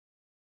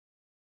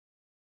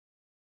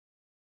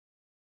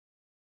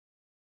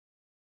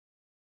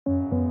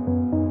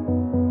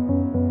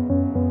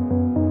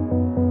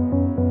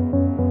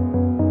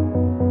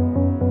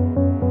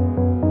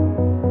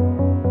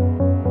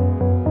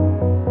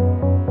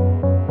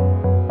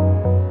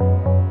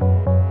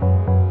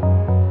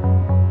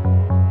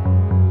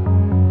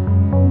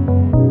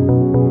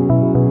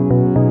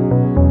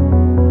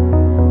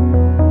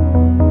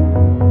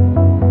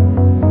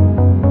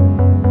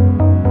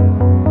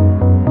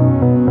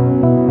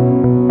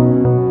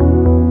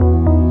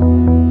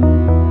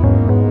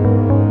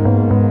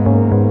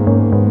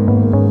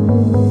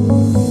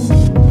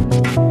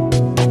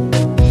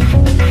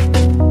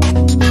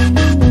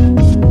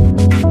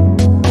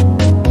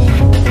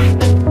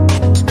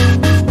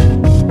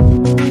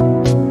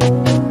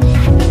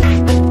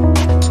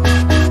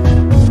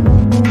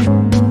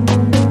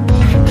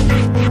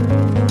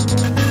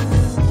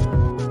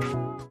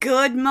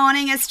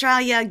morning,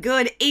 Australia.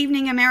 Good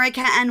evening,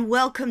 America, and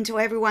welcome to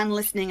everyone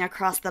listening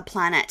across the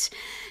planet.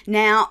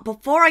 Now,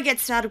 before I get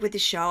started with the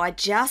show, I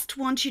just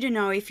want you to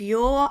know if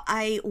you're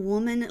a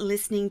woman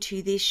listening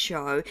to this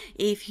show,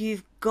 if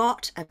you've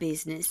got a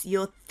business,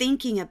 you're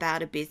thinking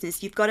about a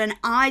business, you've got an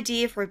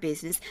idea for a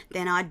business,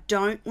 then I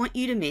don't want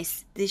you to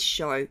miss this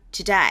show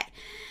today.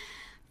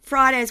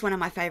 Friday is one of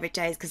my favorite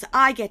days because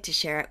I get to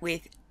share it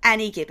with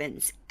Annie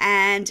Gibbons.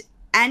 And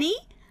Annie,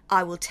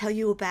 I will tell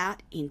you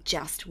about in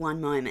just one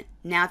moment.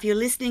 Now, if you're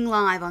listening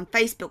live on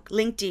Facebook,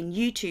 LinkedIn,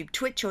 YouTube,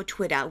 Twitch, or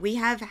Twitter, we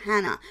have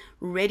Hannah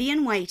ready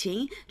and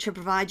waiting to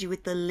provide you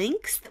with the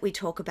links that we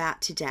talk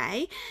about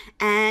today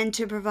and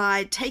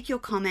to take your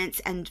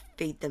comments and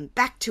feed them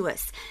back to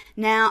us.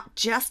 Now,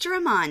 just a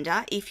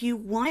reminder, if you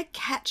want to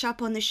catch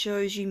up on the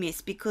shows you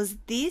missed, because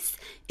this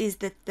is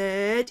the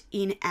third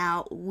in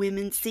our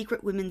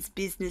Secret Women's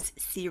Business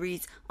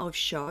series of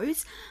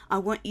shows, I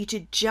want you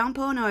to jump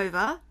on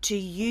over to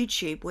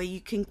YouTube where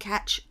you can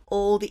catch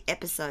all the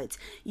episodes.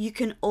 You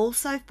can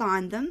also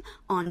find them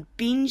on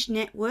Binge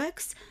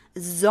Networks,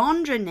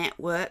 Zondra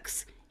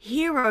Networks,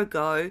 Hero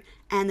Go,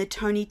 and the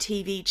Tony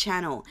TV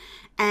channel.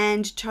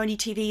 And Tony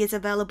TV is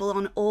available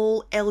on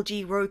all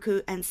LG,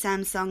 Roku, and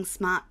Samsung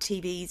smart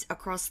TVs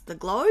across the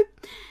globe.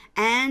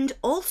 And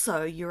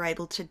also, you're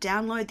able to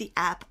download the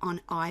app on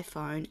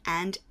iPhone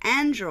and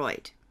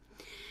Android.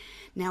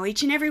 Now,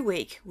 each and every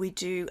week, we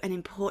do an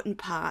important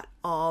part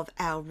of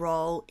our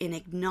role in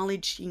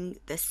acknowledging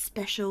the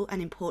special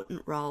and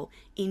important role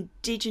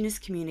Indigenous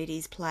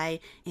communities play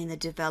in the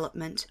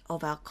development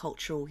of our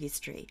cultural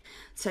history.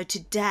 So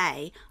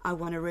today, I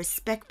want to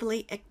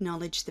respectfully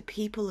acknowledge the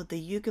people of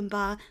the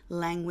Yugambeh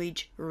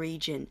language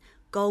region,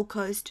 Gold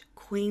Coast,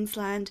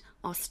 Queensland,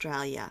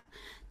 Australia,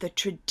 the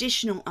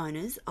traditional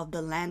owners of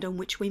the land on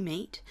which we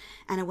meet,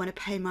 and I want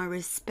to pay my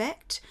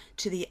respect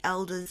to the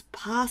elders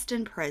past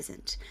and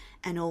present,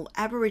 and all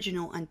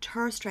Aboriginal and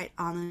Torres Strait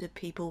Islander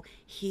people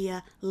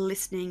here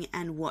listening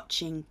and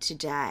watching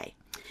today.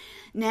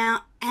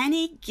 Now,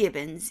 Annie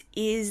Gibbons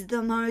is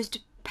the most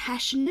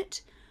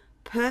passionate,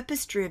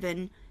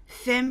 purpose-driven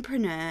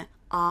fempreneur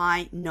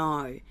I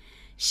know.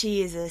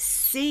 She is a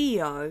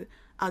CEO,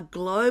 a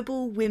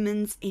global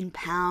women's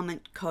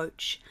empowerment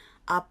coach,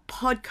 a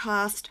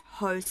podcast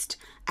host,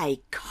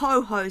 a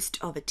co-host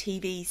of a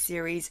TV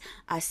series,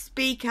 a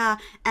speaker,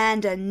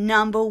 and a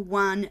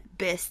 #1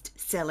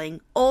 best-selling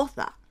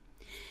author.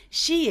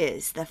 She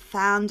is the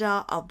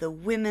founder of the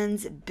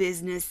Women's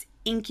Business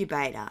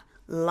Incubator,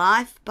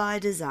 Life by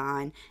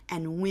Design,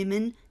 and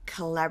Women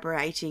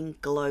Collaborating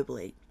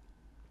Globally.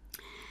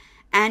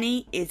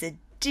 Annie is a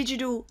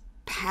digital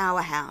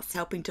powerhouse,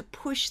 helping to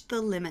push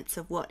the limits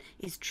of what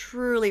is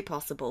truly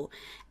possible,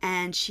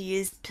 and she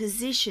is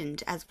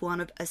positioned as one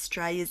of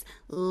Australia's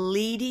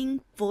leading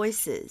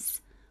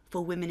voices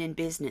for women in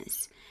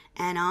business.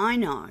 And I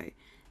know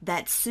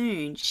that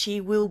soon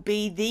she will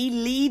be the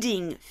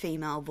leading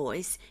female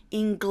voice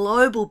in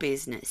global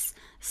business.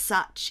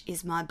 Such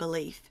is my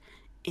belief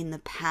in the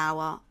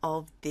power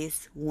of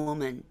this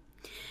woman.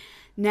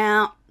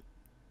 Now,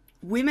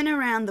 women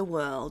around the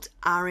world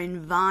are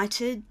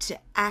invited to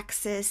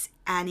access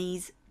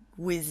Annie's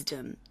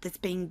wisdom that's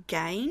been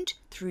gained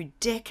through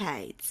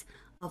decades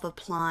of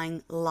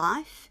applying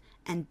life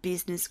and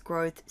business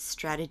growth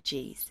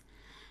strategies.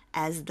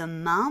 As the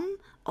mum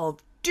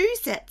of 2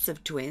 sets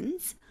of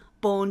twins,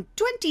 born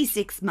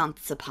 26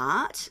 months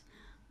apart,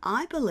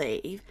 I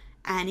believe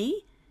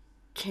Annie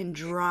can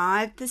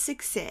drive the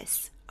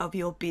success of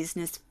your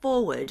business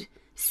forward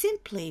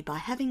simply by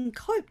having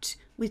coped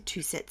with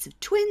 2 sets of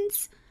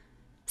twins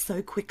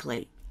so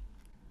quickly.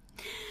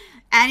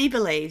 Annie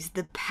believes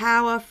the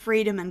power,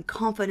 freedom, and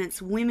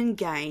confidence women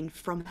gain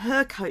from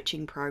her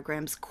coaching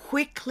programs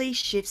quickly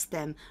shifts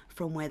them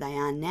from where they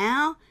are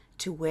now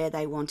to where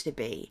they want to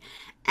be.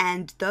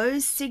 And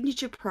those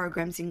signature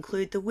programs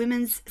include the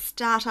Women's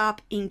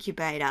Startup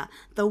Incubator,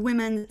 the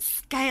Women's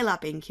Scale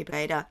Up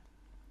Incubator,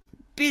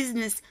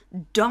 Business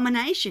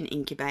Domination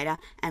Incubator,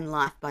 and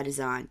Life by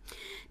Design.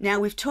 Now,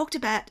 we've talked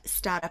about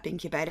Startup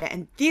Incubator,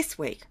 and this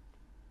week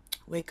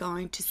we're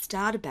going to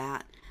start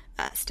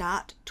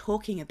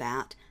talking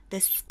about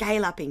the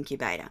Scale Up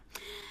Incubator.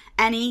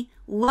 Annie,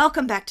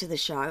 welcome back to the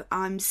show.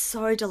 I'm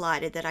so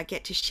delighted that I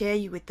get to share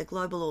you with the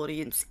global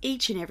audience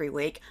each and every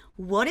week.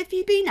 What have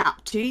you been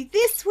up to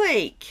this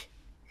week?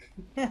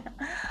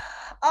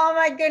 Oh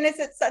my goodness,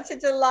 it's such a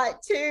delight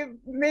to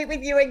meet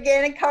with you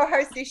again and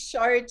co-host this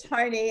show,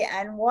 Tony.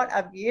 And what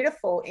a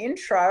beautiful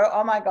intro.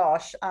 Oh my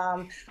gosh.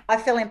 I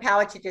feel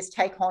empowered to just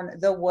take on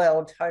the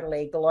world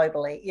totally,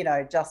 globally,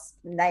 just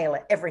nail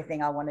it,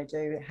 everything I want to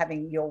do,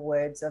 having your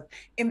words of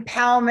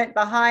empowerment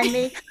behind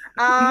me.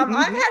 I've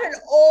had an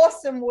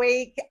awesome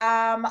week.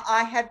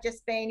 I have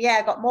just been,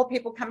 I got more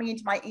people coming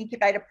into my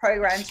incubator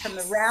programs from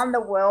around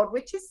the world,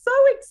 which is so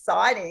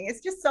exciting.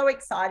 It's just so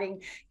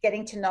exciting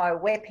getting to know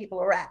where people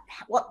are at,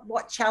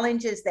 what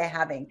challenges they're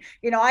having.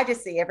 I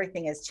just see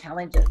everything as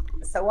challenges.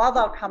 So while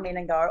they'll come in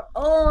and go,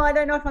 oh, I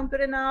don't know if I'm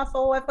good enough.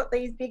 Oh, I've got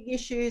these big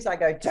issues. I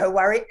go, don't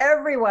worry,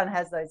 everyone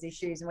has those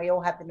issues and we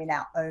all have them in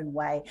our own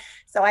way.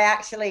 So I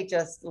actually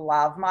just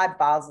love, my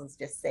buzz is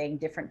just seeing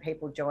different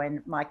people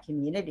join my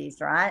communities,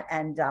 right?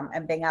 And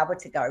being able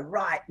to go,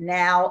 right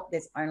now,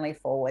 there's only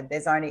forward,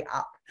 there's only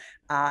up.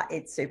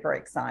 It's super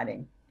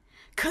exciting.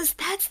 Because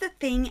that's the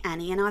thing,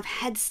 Annie, and I've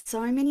had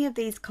so many of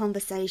these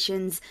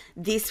conversations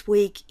this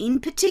week in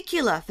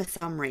particular for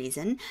some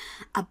reason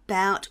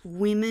about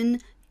women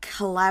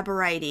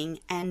collaborating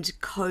and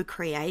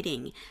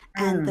co-creating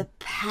and the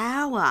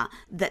power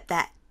that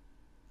that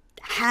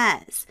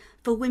has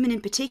for women in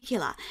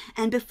particular.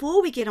 And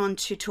before we get on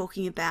to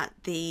talking about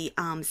the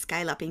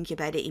Scale Up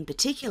Incubator in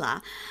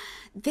particular,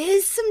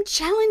 there's some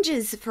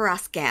challenges for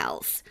us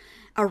gals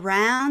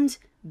around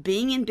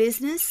being in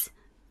business,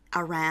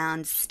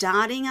 around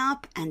starting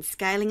up and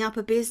scaling up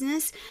a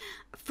business.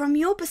 From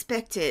your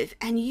perspective,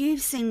 and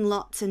you've seen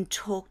lots and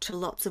talked to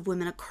lots of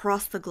women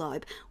across the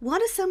globe,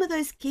 what are some of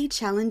those key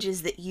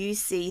challenges that you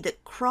see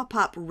that crop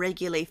up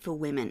regularly for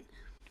women?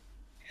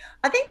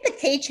 I think the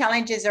key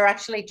challenges are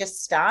actually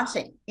just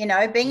starting,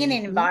 being in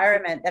an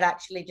environment that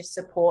actually just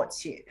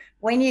supports you.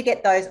 When you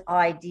get those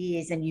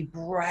ideas and you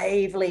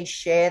bravely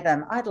share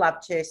them, I'd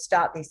love to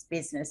start this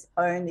business,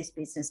 own this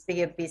business,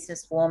 be a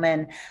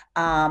businesswoman,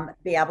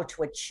 be able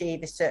to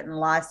achieve a certain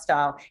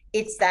lifestyle.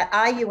 It's that,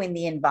 are you in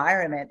the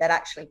environment that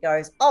actually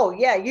goes, oh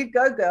yeah, you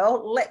go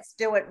girl, let's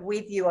do it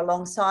with you,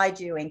 alongside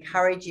you,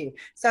 encourage you.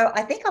 So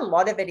I think a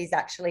lot of it is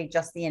actually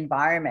just the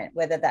environment,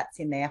 whether that's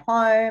in their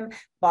home,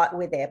 but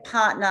with their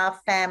partner,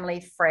 family,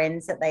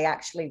 friends, that they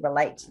actually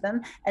relate to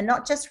them, and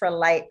not just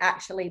relate,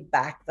 actually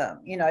back them,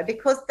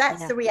 because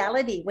that's the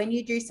reality. When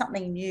you do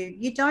something new,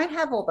 you don't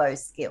have all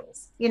those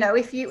skills.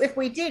 If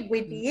we did,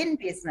 we'd be in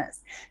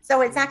business.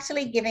 So it's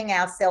actually giving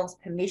ourselves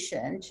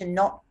permission to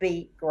not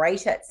be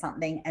great at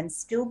something and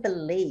still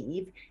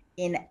believe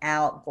in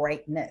our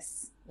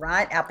greatness,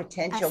 right? Our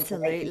potential.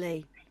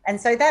 Absolutely. And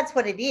so that's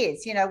what it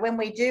is. When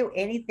we do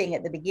anything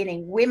at the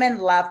beginning, women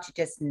love to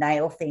just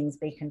nail things,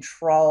 be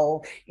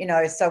control,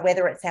 so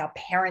whether it's our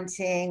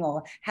parenting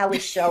or how we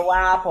show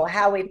up or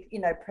how we,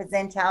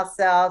 present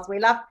ourselves, we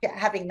love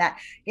having that,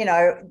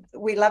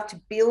 we love to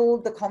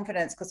build the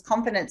confidence, because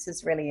confidence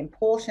is really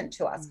important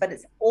to us, but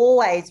it's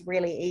always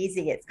really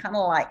easy. It's kind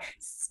of like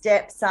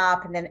steps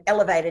up and then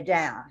elevator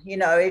down,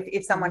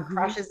 if someone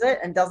crushes it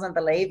and doesn't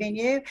believe in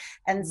you.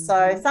 And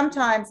so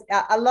sometimes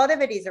a lot of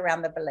it is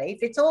around the belief.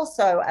 It's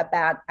also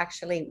about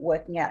actually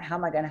working out, how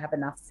am I going to have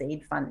enough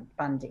seed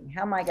funding?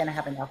 How am I going to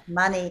have enough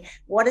money?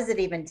 What does it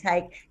even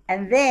take?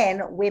 And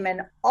then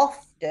women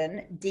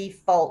often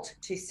default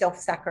to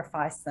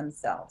self-sacrifice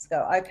themselves.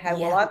 Go, okay,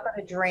 well, I've got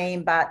a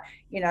dream, but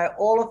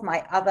all of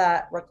my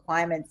other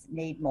requirements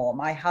need more.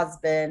 My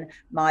husband,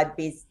 my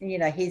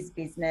his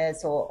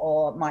business,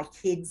 or my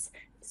kids'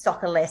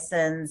 soccer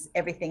lessons,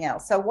 everything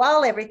else. So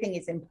while everything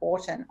is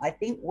important, I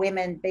think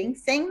women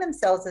seeing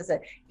themselves as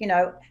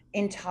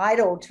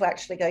entitled to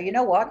actually go, you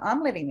know what,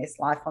 I'm living this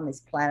life on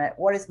this planet.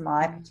 What is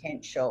my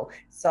potential?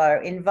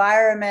 So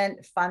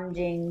environment,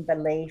 funding,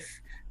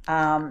 belief,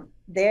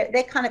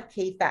 they're kind of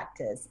key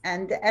factors.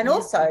 And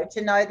also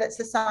to know that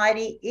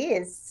society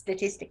is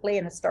statistically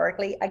and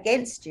historically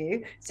against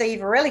you. So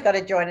you've really got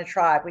to join a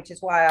tribe, which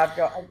is why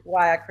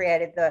I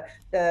created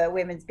the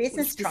Women's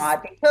Business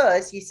Tribe,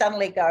 because you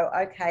suddenly go,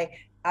 okay,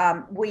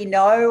 we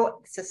know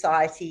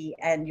society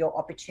and your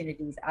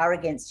opportunities are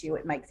against you.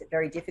 It makes it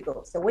very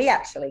difficult. So we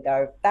actually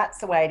go, that's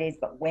the way it is,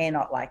 but we're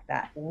not like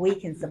that. We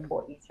can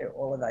support you through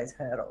all of those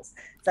hurdles.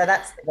 So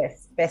that's the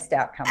best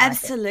outcome.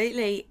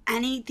 Absolutely.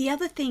 Annie, the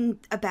other thing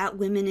about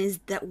women is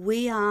that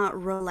we are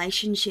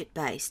relationship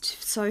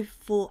based. So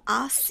for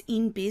us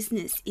in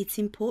business, it's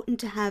important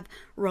to have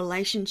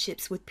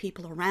relationships with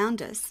people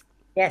around us.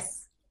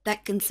 Yes.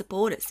 That can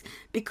support us,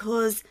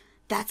 because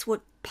that's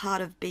what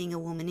part of being a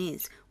woman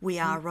is. We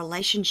are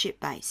relationship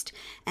based,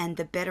 and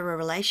the better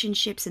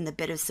relationships and the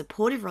better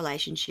supportive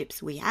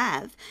relationships we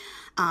have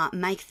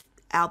make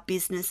our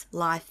business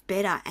life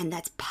better. And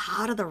that's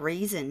part of the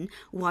reason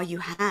why you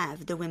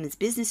have the Women's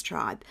Business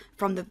Tribe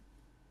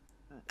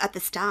at the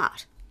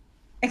start.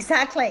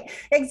 Exactly.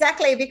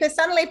 Because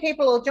suddenly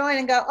people will join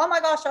and go, oh my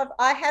gosh,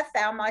 I have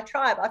found my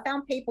tribe. I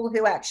found people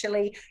who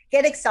actually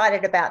get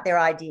excited about their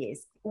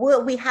ideas.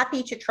 We'll be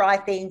happy to try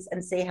things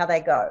and see how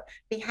they go.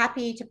 Be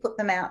happy to put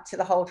them out to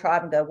the whole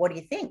tribe and go, what do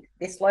you think?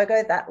 This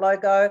logo, that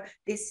logo,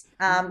 this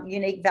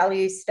unique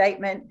value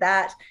statement,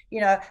 that,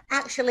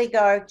 actually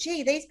go,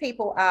 gee, these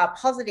people are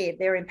positive,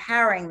 they're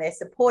empowering, they're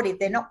supportive,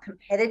 they're not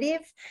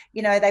competitive,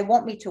 they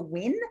want me to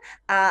win.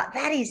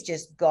 That is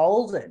just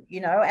golden,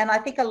 and I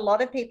think a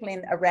lot of people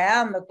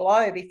around the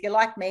globe, if you're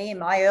like me in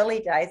my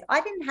early days,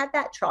 I didn't have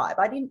that tribe.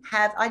 I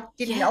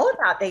didn't know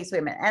about these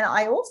women. And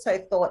I also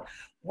thought,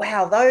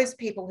 wow, those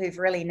people who've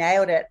really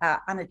nailed it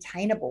are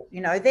unattainable.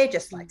 They're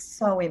just like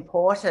so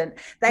important.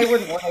 They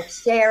wouldn't want to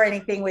share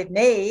anything with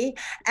me.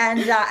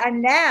 And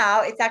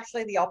now it's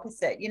actually the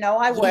opposite.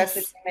 I work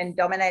with Yes. women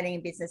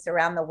dominating business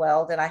around the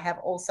world. And I have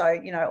also,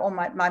 all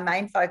my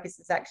main focus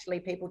is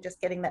actually people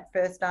just getting that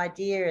first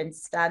idea and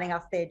starting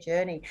off their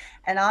journey.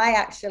 And I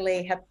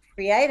actually have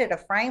created a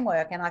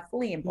framework, and I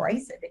fully Mm-hmm.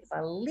 embrace it because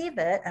I live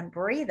it and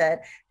breathe it,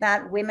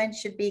 that women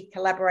should be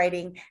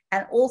collaborating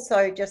and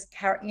also just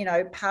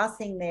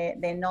passing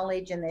their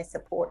knowledge and their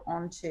support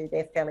onto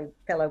their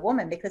fellow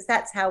woman, because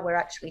that's how we're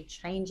actually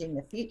changing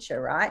the future,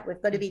 right?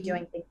 We've got to be Mm-hmm.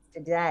 doing things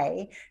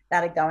today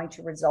that are going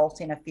to result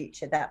in a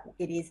future that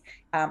it is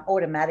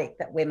automatic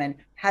that women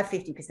have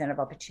 50% of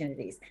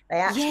opportunities. They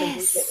actually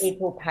do the Yes.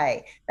 equal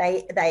pay.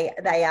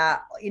 They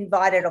are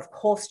invited, of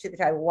course, to the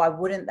table. Why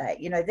wouldn't they?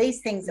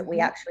 These things that we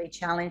Mm-hmm. actually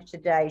challenge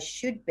today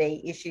should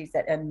be issues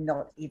that are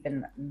not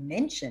even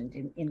mentioned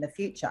in the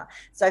future.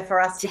 So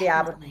for us to be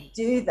able to Definitely.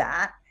 do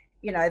that,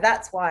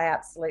 that's why I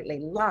absolutely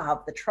love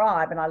the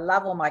tribe, and I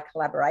love all my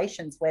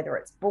collaborations, whether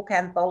it's book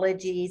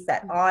anthologies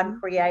that I'm Mm-hmm.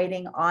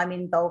 creating, I'm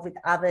involved with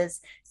others,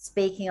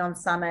 speaking on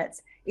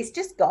summits. It's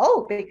just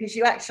gold, because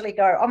you actually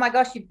go, oh my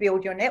gosh, you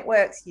build your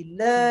networks, you Mm-hmm.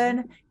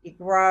 learn, you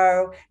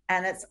grow,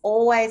 and it's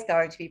always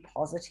going to be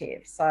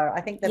positive. So I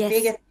think the Yes.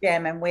 biggest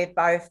gem, and we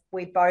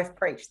both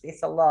preach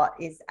this a lot,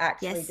 is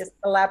actually Yes. just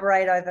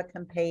collaborate over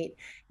compete.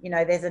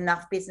 There's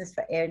enough business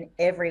for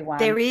everyone.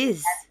 There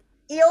is.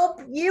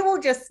 You will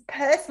just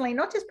personally,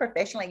 not just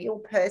professionally, you'll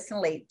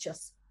personally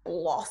just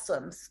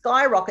blossom,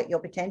 skyrocket your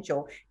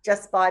potential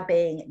just by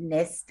being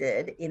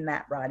nested in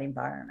that right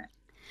environment.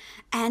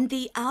 And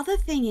the other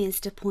thing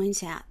is to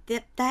point out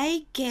that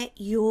they get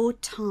your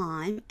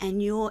time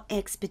and your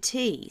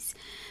expertise,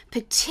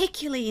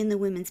 particularly in the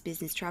Women's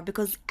Business Tribe,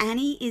 because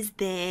Annie is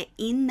there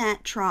in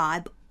that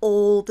tribe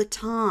all the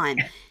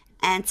time,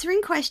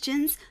 answering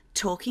questions,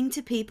 talking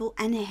to people,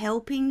 and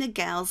helping the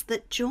gals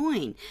that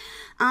join.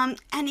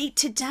 Annie,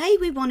 today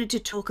we wanted to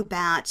talk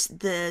about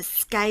the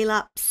scale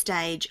up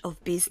stage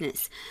of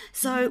business.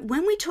 So,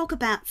 when we talk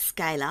about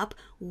scale up,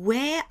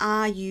 where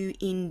are you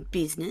in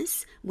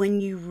business when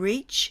you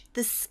reach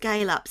the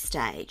scale up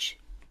stage?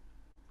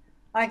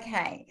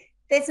 Okay.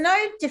 There's no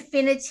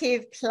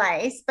definitive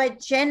place, but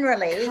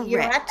generally you're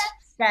at that Correct.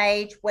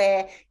 stage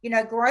where,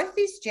 growth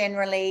is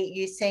generally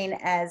you seen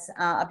as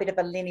a bit of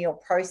a linear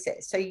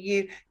process. So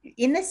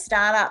in the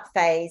startup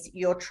phase,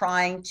 you're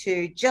trying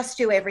to just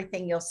do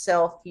everything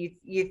yourself.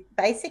 You've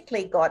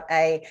basically got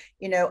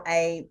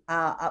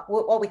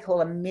what we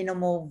call a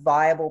minimal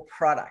viable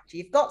product.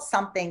 You've got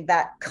something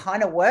that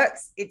kind of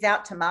works. It's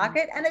out to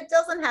market, and it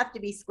doesn't have to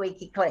be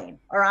squeaky clean.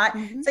 All right.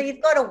 Mm-hmm. So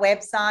you've got a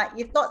website,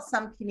 you've got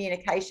some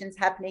communications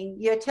happening,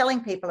 you're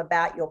telling people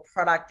about your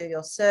product or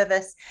your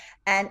service.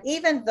 And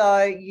even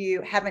though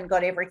you haven't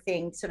got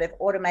everything sort of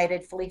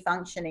automated, fully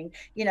functioning,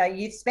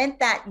 you've spent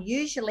that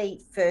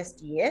usually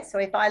first year. So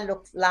if I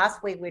looked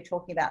last week, we were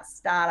talking about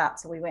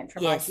startups. So we went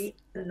from Yes. idea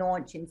to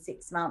launch in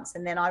 6 months.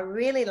 And then I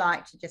really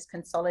like to just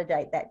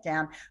consolidate that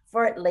down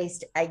for at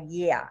least a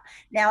year.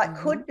 Now, it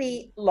Mm-hmm. could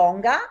be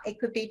longer, it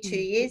could be 2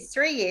 Mm-hmm. years,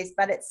 3 years,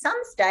 but at some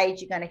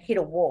stage, you're going to hit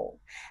a wall.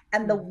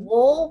 And the Mm-hmm.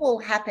 wall will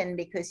happen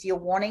because you're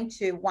wanting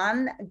to,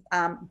 one,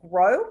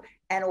 grow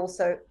and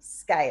also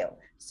scale.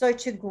 So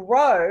to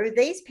grow,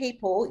 these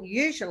people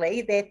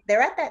usually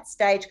they're at that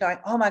stage going,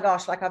 oh my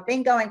gosh, like I've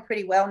been going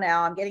pretty well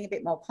now. I'm getting a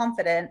bit more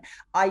confident.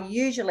 I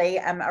usually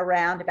am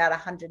around about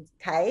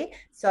 100K,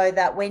 so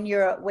that when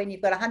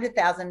you've got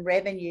 100,000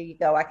 revenue, you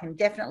go, I can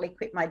definitely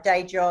quit my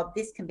day job.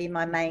 This can be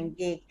my Mm-hmm. main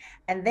gig.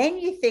 And then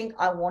you think,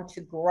 I want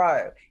to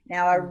grow.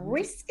 Now, a Mm-hmm.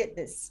 risk at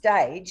this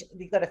stage,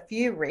 you've got a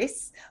few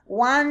risks.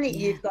 One, Yeah.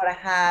 you've got to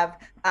have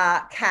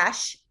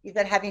cash. You've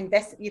got to have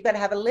You've got to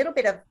have a little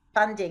bit of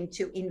funding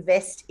to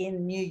invest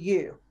in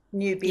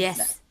new business,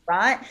 Yes.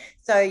 right?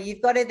 So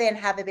you've got to then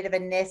have a bit of a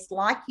nest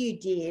like you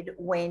did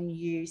when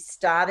you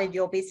started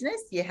your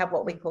business. You have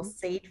what we call Mm-hmm.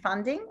 seed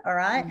funding, all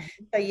right?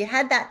 Mm-hmm. So you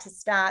had that to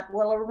start.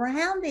 Well,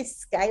 around this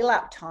scale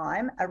up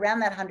time, around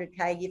that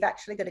 100K, you've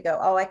actually got to go,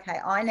 oh, okay,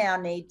 I now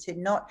need to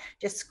not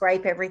just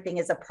scrape everything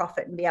as a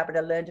profit and be able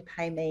to learn to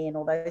pay me and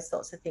all those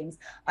sorts of things.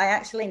 I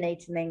actually need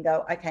to then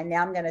go, okay,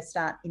 now I'm going to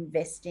start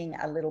investing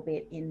a little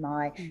bit in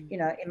my, in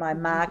my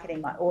Mm-hmm.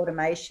 marketing, my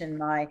automation,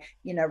 my,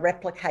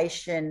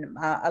 replication,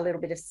 a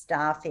little bit of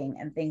staffing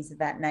and things of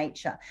that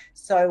nature.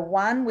 So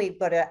one, we've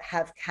got to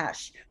have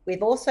cash.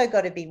 We've also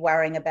got to be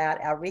worrying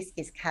about our risk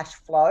is cash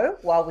flow.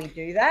 While we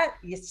do that,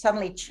 you're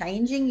suddenly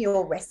changing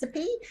your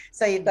recipe.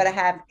 So you've got to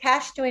have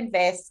cash to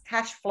invest,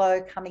 cash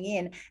flow coming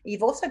in.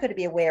 You've also got to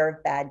be aware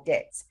of bad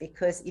debts,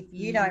 because if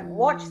you don't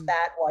watch Mm-hmm.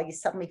 that while you're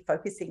suddenly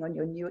focusing on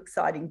your new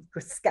exciting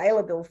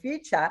scalable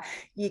future,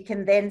 you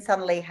can then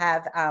suddenly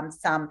have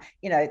some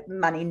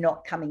money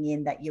not coming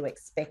in that you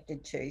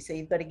expected to. So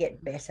you've got to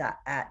get better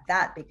at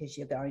that, because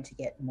you're going to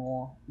get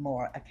more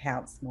more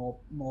accounts,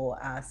 more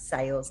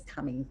sales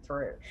coming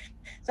through.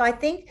 So I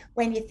think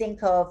when you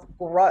think of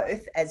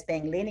growth as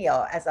being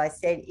linear, as I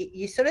said,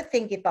 you sort of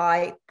think, if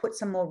I put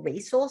some more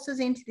resources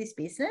into this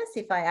business,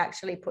 if I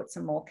actually put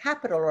some more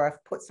capital, or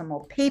I've put some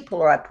more people,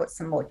 or I put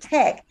some more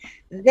tech,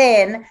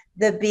 then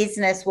the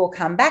business will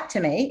come back to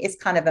me. It's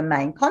kind of a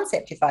main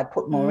concept. If I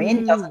put more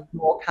in, doesn't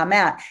more come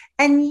out?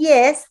 And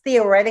yes,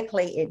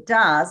 theoretically it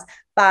does,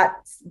 but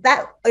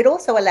that it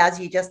also allows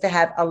you just to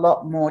have a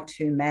lot more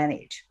to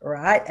manage,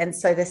 right? And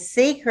so the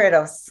secret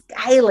of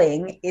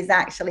scaling is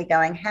actually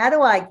going, how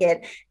do I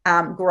get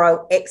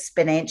grow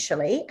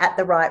exponentially at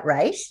the right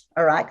rate?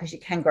 All right, because you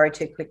can grow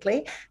too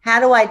quickly. How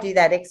do I do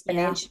that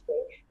exponentially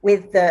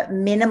with the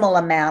minimal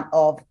amount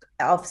of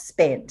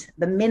spent,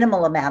 the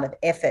minimal amount of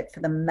effort for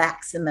the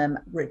maximum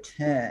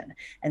return?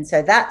 And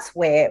so that's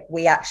where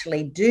we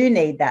actually do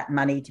need that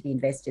money to be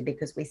invested,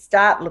 because we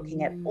start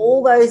looking at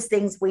all those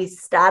things we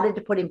started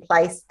to put in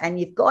place and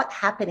you've got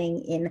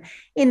happening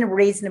in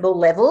reasonable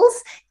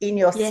levels in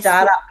your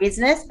startup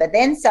business. But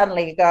then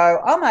suddenly you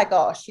go, oh my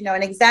gosh,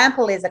 an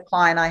example is a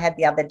client I had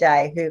the other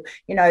day who,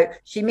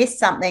 she missed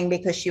something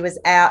because she was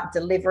out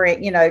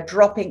delivering,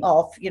 dropping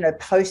off,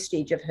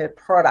 postage of her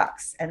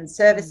products and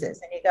services.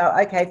 And you go,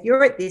 okay, if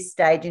you're at this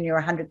stage and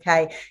you're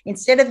 100K,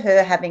 instead of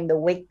her having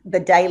the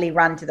daily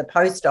run to the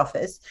post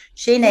office,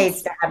 she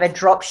needs to have a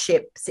drop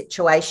ship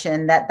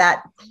situation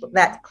that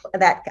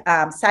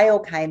sale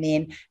came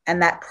in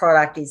and that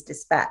product is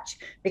dispatched,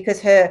 because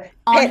her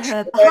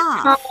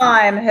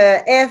time,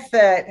 her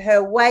effort,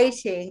 her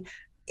waiting,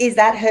 is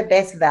that her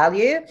best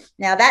value?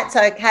 Now that's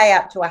okay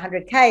up to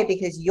 100K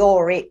because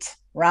you're it.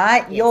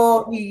 Right? Yes.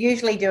 You're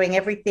usually doing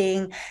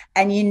everything,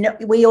 and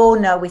we all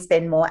know we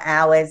spend more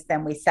hours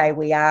than we say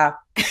we are.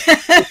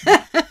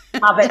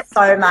 Love it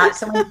so much.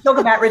 So when you talk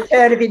about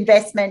return of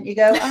investment, you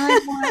go, I'm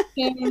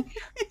working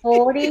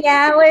 40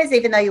 hours,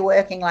 even though you're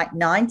working like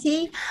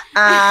 90.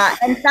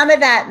 And some of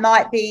that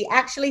might be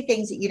actually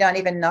things that you don't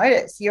even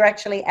notice. You're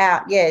actually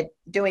out,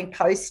 doing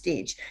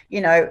postage,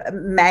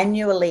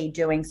 manually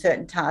doing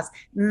certain tasks,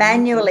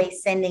 manually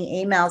sending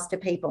emails to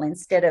people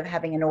instead of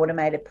having an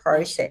automated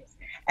process.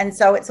 And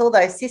so it's all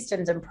those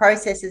systems and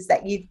processes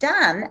that you've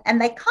done, and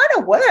they kind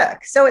of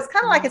work. So it's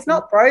kind of like it's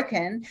not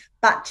broken,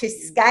 but to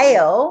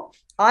scale,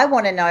 I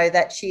want to know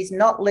that she's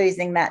not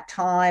losing that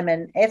time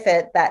and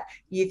effort, that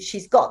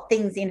she's got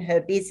things in her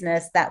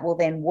business that will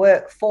then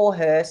work for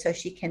her so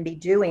she can be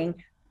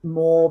doing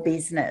more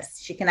business.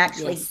 She can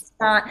actually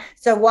start.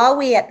 So while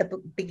we at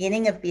the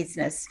beginning of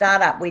business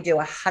startup, we do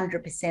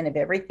 100% of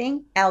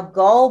everything. Our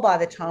goal by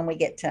the time we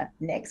get to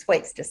next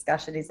week's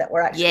discussion is that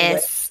we're actually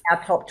working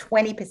our top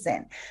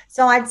 20%.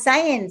 So I'd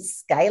say in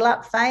scale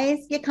up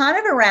phase, you're kind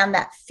of around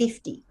that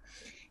 50.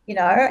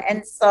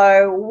 And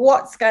so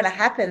what's going to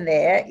happen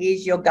there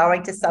is you're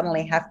going to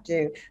suddenly have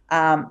to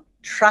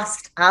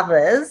trust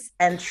others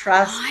and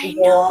trust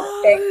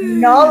your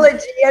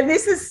technology. And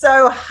this is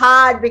so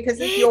hard because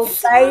it's your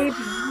baby.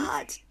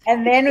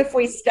 And then if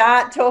we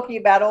start talking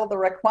about all the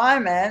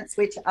requirements,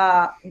 which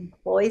are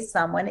employ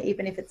someone,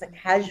 even if it's a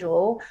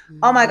casual,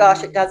 oh my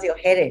gosh, it does your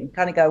head in.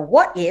 Kind of go,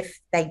 what if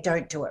they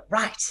don't do it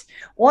right?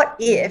 What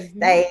if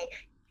they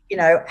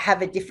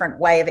have a different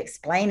way of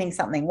explaining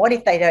something? What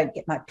if they don't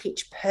get my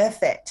pitch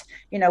perfect?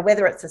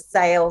 Whether it's a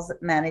sales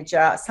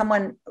manager,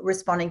 someone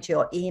responding to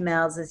your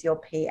emails as your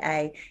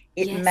PA,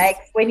 it makes,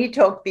 when you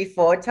talked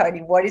before, Tony,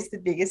 what is the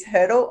biggest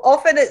hurdle?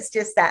 Often it's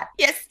just that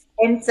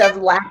sense of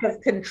lack of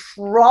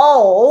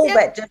control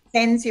that just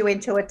sends you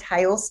into a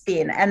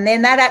tailspin. And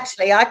then that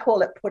actually, I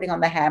call it putting on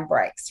the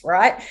handbrakes,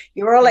 right?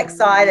 You're all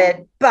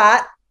excited,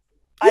 but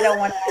I don't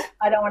want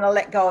to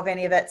let go of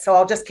any of it. So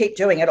I'll just keep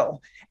doing it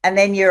all. And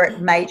then you're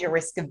at major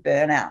risk of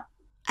burnout.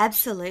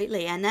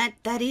 Absolutely. And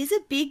that is a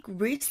big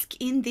risk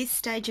in this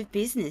stage of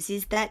business,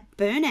 is that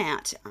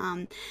burnout.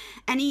 And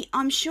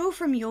I'm sure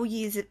from your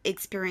years of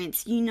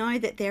experience,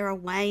 that there are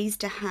ways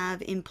to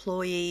have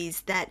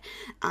employees that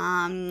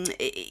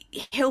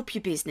help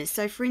your business.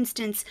 So for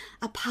instance,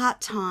 a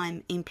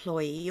part-time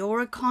employee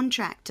or a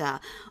contractor,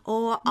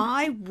 or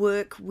I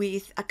work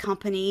with a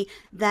company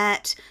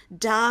that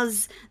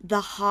does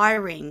the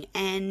hiring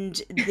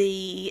and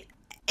the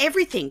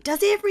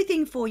does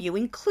everything for you,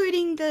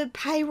 including the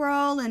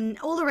payroll and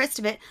all the rest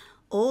of it.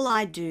 All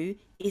I do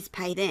is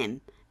pay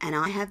them, and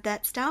I have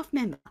that staff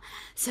member.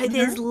 So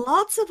there's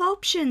lots of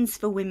options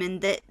for women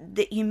that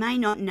you may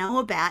not know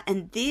about,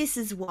 and this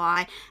is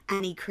why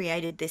Annie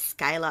created this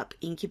Scale Up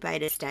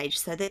Incubator stage,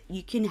 so that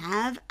you can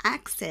have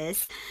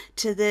access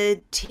to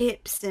the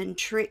tips and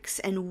tricks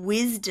and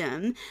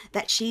wisdom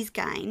that she's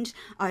gained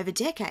over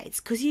decades,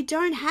 because you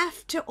don't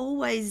have to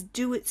always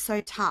do it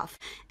so tough.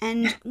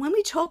 And when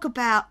we talk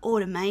about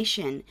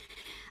automation,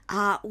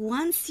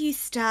 once you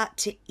start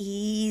to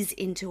ease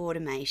into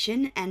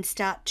automation and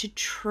start to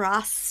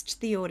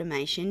trust the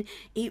automation,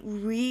 it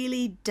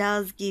really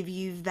does give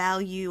you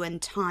value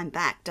and time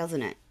back,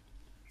 doesn't it?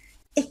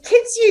 It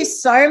gives you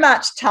so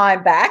much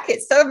time back.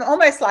 It's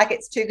almost like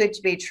it's too good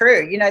to be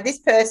true. This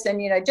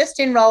person, just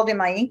enrolled in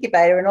my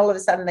incubator, and all of a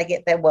sudden they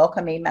get their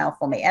welcome email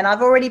for me. And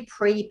I've already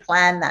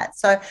pre-planned that.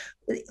 So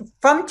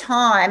from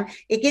time,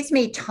 it gives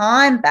me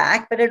time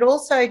back, but it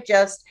also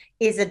just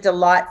is a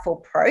delightful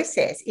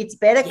process. It's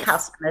better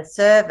customer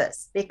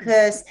service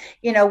because,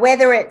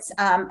 whether it's,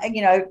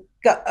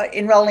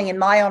 enrolling in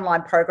my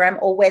online program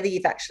or whether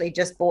you've actually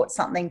just bought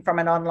something from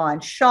an online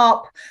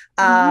shop,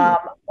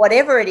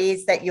 whatever it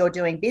is that you're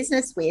doing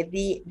business with,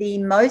 the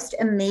most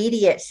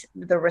immediate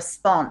the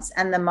response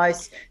and the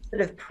most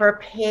sort of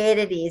prepared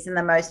it is and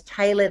the most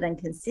tailored and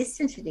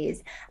consistent it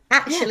is,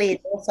 actually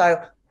it's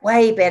also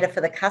way better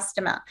for the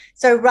customer.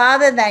 So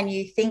rather than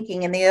you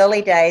thinking in the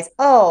early days,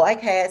 oh,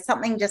 okay,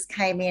 something just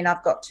came in,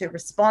 I've got to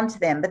respond to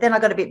them. But then I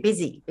got a bit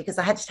busy because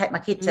I had to take my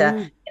kid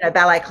to,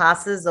 ballet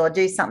classes or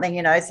do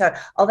something, so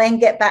I'll then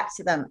get back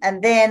to them.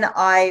 And then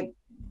I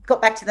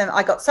got back to them.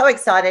 I got so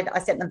excited. I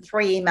sent them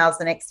 3 emails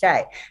the next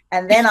day.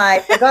 And then I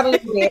forgot a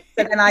little bit.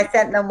 So then I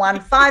sent them one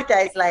 5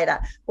 days later.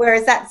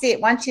 Whereas that's it.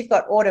 Once you've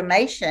got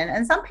automation,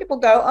 and some people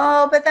go,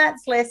 oh, but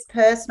that's less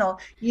personal.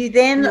 You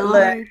then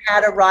learn how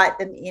to write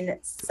them in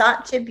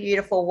such a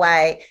beautiful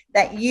way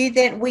that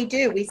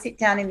we sit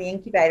down in the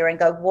incubator and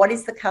go, what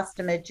is the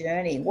customer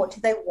journey? What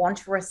do they want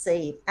to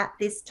receive at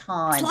this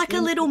time? It's like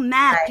a little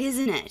map,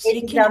 isn't it?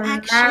 You can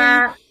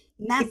actually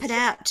map it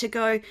out to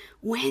go,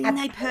 when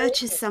they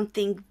purchase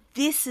something,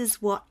 this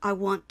is what I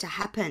want to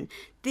happen.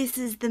 This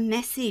is the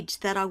message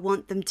that I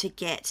want them to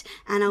get.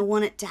 And I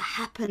want it to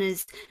happen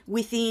as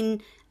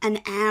within an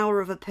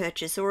hour of a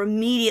purchase or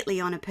immediately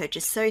on a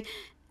purchase. So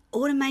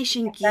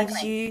automation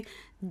gives you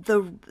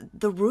the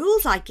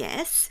rules, I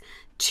guess,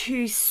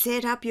 to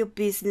set up your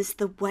business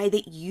the way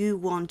that you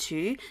want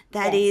to,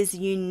 that is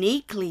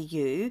uniquely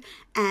you,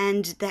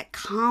 and that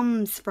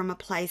comes from a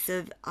place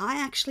of,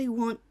 I actually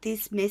want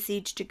this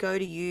message to go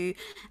to you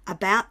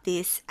about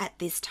this at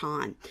this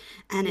time.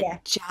 And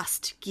it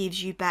just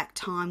gives you back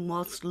time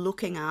whilst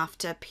looking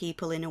after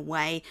people in a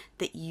way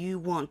that you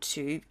want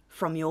to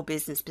from your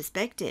business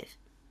perspective.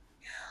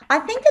 I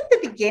think at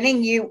the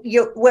beginning,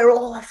 we're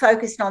all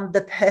focused on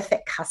the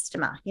perfect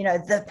customer,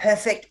 the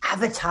perfect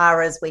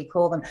avatar, as we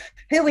call them.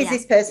 Who is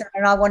this person?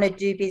 And I want to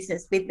do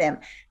business with them.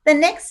 The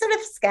next sort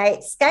of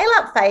scale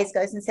up phase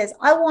goes and says,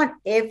 I want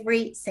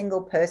every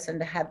single person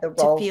to have the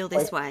role to feel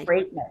this way.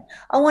 Treatment.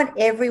 I want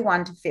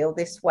everyone to feel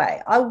this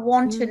way. I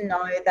want to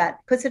know that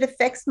because it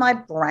affects my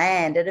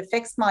brand, it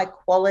affects my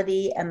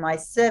quality and my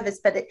service,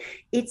 but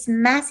it's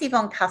massive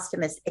on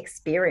customers'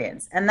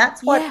 experience. And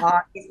that's what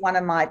is one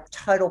of my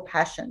total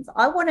passions.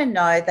 I want to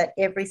know that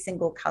every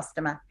single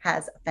customer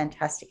has a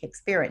fantastic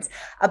experience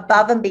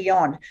above and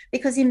beyond,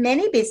 because in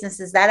many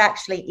businesses, that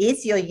actually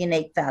is your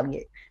unique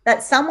value.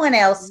 That someone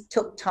else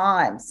took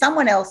time,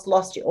 someone else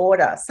lost your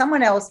order,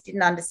 someone else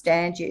didn't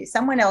understand you,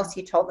 someone else,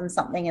 you told them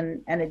something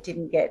and it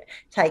didn't get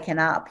taken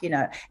up,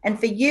 And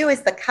for you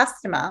as the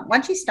customer,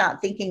 once you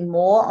start thinking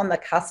more on the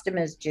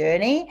customer's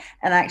journey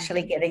and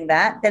actually getting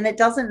that, then it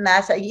doesn't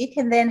matter. You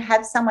can then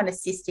have someone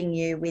assisting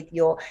you with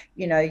your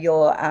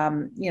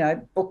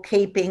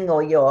bookkeeping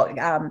or your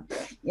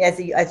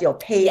as your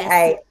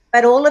PA,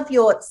 but all of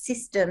your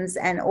systems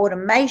and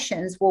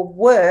automations will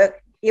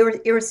work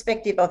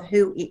irrespective of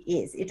who it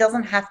is. It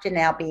doesn't have to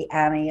now be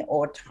Annie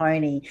or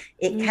Tony.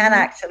 It can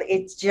actually,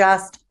 it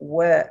just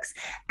works.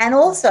 And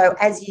also,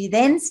 as you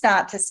then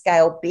start to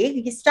scale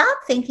big, you start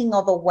thinking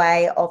of a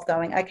way of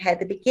going, okay, at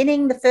the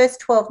beginning, the first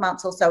 12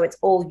 months or so, it's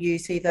all you.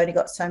 So you've only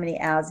got so many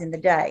hours in the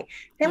day.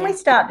 Then we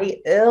start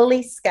the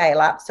early scale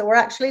up. So we're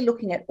actually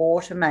looking at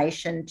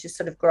automation to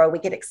sort of grow. We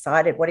get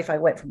excited. What if I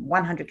went from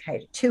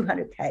 100K to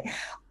 200K?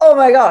 Oh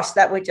my gosh,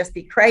 that would just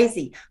be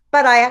crazy.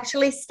 But I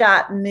actually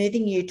start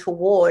moving you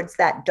towards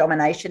that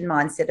domination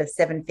mindset of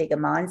 7-figure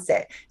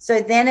mindset.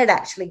 So then it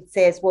actually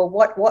says, well,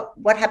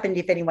 what happened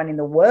if anyone in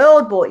the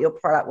world bought your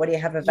product? What do you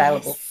have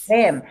available for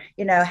them?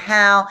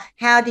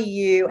 How do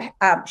you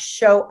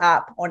show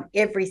up on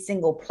every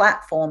single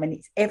platform, and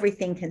it's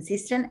everything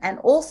consistent? And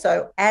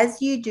also,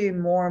 as you do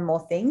more and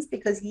more things,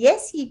 because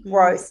you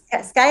grow,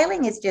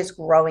 scaling is just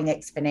growing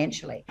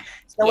exponentially.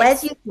 So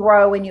as you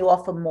grow and you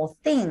offer more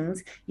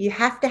things, you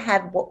have to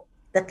have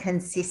the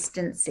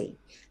consistency.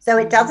 So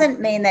it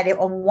doesn't mean that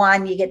on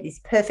one you get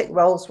this perfect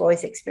Rolls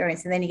Royce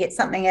experience and then you get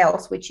something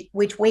else, which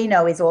we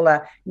know is all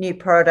a new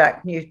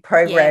product, new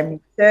program,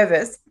 new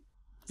service.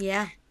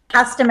 Yeah.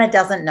 Customer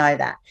doesn't know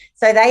that.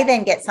 So they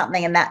then get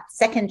something, and that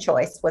second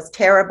choice was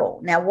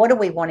terrible. Now, what do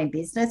we want in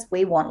business?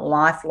 We want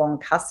lifelong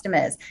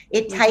customers.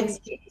 It takes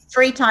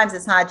 3 times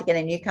as hard to get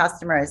a new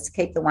customer as to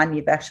keep the one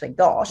you've actually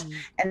got.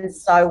 And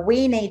so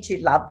we need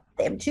to love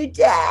them to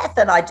death.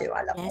 And I do.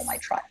 I love all my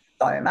tribe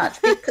so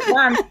much, because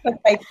one,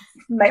 they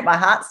make my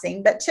heart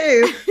sing, but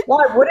 2,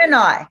 why wouldn't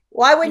I?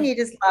 Why wouldn't you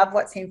just love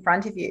what's in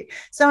front of you?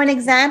 So an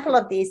example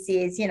of this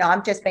is,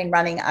 I've just been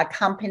running a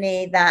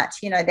company that,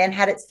 then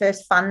had its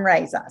first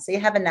fundraiser. So you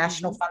have a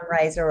national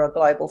fundraiser or a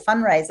global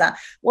fundraiser.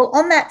 Well,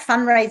 on that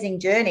fundraising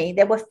journey,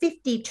 there were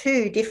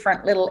 52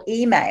 different little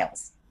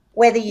emails,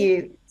 whether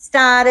you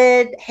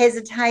started,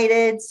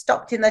 hesitated,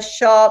 stopped in the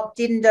shop,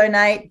 didn't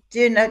donate,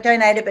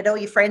 donated, but all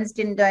your friends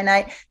didn't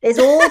donate. There's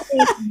all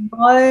these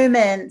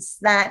moments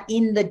that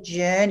in the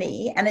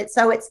journey, and it's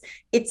a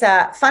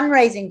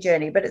fundraising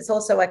journey, but it's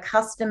also a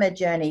customer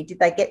journey. Did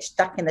they get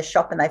stuck in the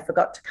shop and they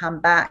forgot to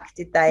come back?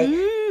 Did they,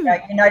 you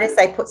notice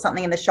they put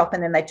something in the shop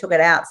and then they took it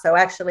out. So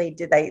actually,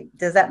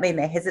 does that mean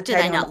they're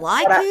hesitating? Do they not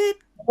like it?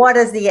 What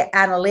is the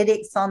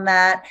analytics on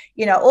that?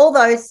 All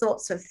those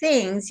sorts of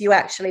things you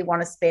actually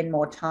want to spend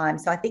more time.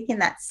 So I think in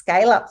that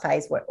scale up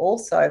phase, we're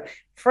also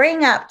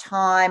freeing up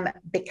time,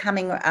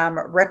 becoming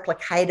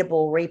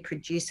replicatable,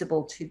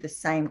 reproducible to the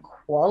same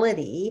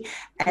quality.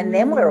 And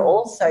then we're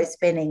also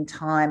spending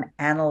time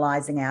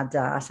analyzing our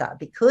data,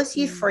 because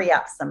you free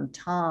up some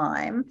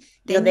time.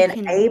 You're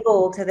then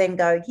able to then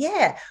go,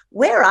 yeah,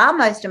 where are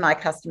most of my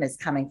customers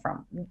coming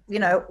from?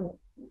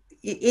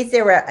 Is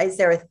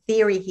there a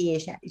theory here?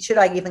 Should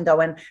I even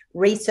go and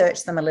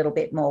research them a little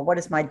bit more? What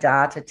does my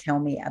data tell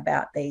me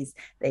about these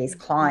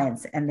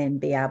clients? And then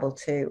be able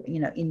to,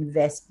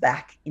 invest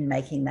back in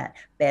making that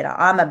better.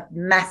 I'm a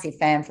massive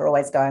fan for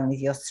always going with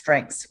your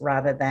strengths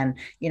rather than,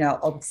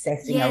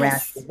 obsessing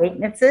around your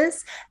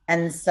weaknesses.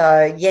 And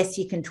so, yes,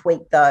 you can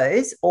tweak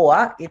those.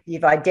 Or if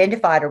you've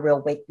identified a real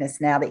weakness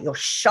now that you're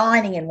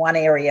shining in one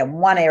area and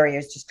one area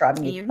is just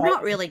driving you crazy,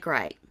 not really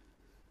great.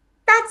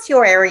 That's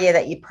your area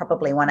that you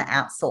probably want to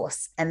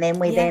outsource. And then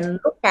we then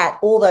look at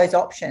all those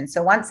options.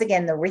 So once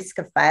again, the risk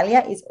of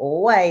failure is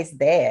always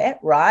there,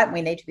 right?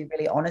 We need to be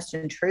really honest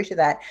and true to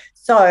that.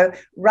 So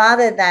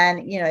rather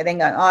than, then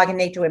going, I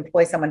need to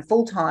employ someone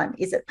full-time.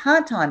 Is it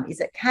part-time? Is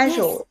it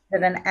casual?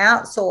 Is it an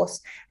outsource?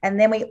 And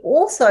then we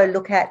also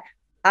look at,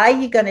 are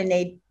you going to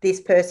need this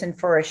person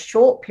for a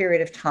short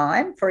period of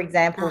time, for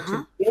example,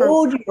 to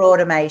build your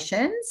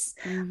automations?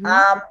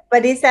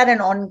 But is that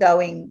an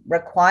ongoing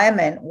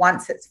requirement?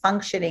 Once it's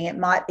functioning, it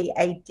might be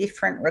a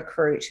different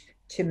recruit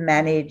to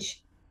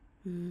manage,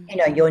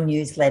 your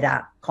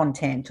newsletter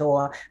content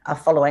or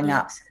following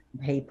up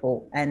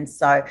people. And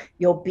so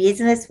your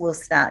business will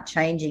start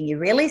changing. You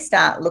really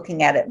start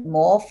looking at it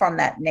more from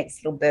that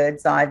next little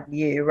bird's eye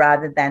view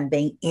rather than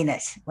being in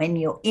it. When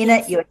you're in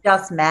it, you're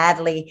just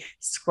madly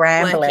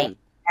scrambling.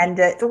 And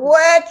it's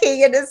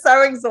working, and it's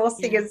so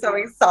exhausting and so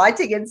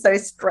exciting and so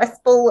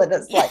stressful, and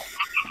it's like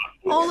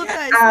all of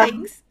those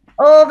things.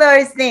 All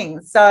those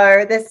things.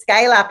 So the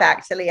scale up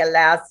actually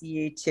allows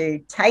you to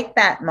take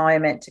that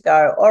moment to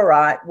go, all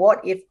right, what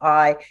if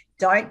I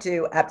don't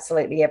do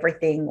absolutely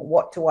everything?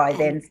 What do I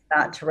then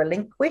start to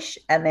relinquish?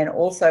 And then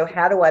also,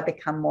 how do I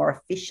become more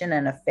efficient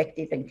and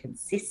effective and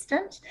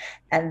consistent?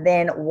 And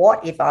then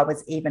what if I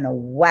was even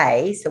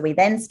away? So we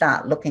then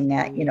start looking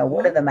at,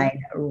 what are the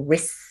main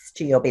risks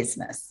to your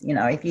business?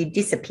 If you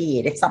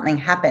disappeared, if something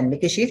happened,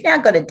 because you've now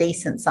got a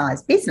decent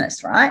sized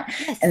business, right?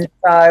 And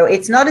so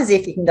it's not as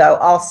if you can go,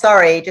 oh,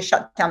 sorry, just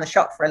shut down the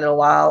shop for a little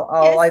while.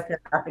 I'll open it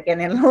up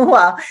again in a little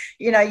while.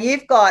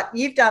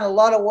 You've done a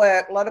lot of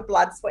work, a lot of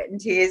blood, sweat and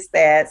tears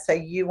there. So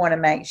you want to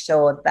make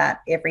sure that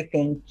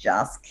everything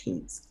just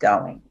keeps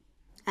going.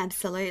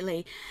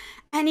 Absolutely.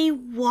 Annie,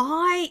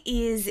 why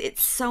is it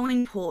so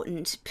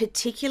important,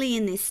 particularly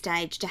in this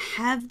stage, to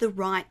have the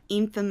right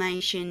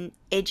information,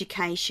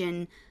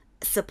 education,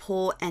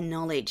 support and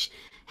knowledge?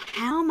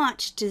 How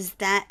much does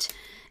that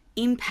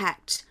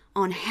impact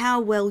on how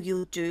well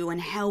you'll do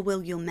and how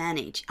well you'll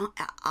manage?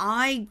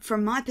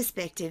 From my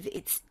perspective,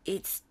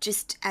 it's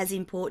just as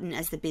important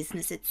as the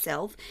business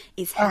itself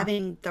is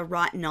having the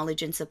right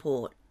knowledge and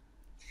support.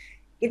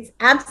 It's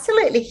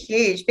absolutely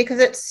huge, because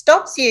it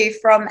stops you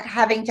from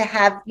having to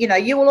have,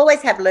 you will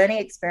always have learning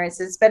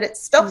experiences, but it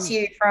stops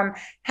you from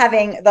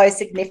having those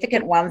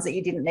significant ones that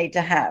you didn't need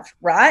to have,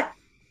 right?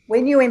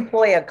 When you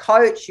employ a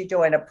coach, you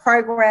join a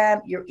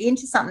program, you're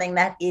into something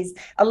that is,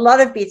 a lot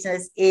of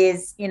business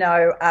is,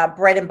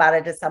 bread and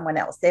butter to someone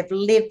else. They've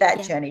lived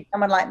that journey.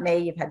 Someone like me,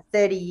 you've had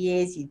 30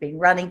 years, you've been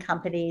running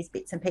companies,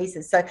 bits and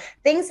pieces. So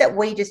things that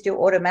we just do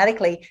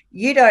automatically,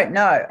 you don't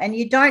know, and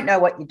you don't know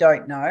what you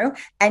don't know.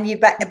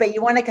 But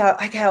you want to go,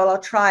 okay, well, I'll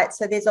try it.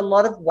 So there's a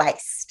lot of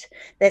waste.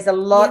 There's a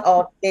lot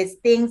of, there's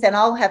things, and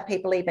I'll have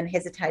people even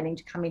hesitating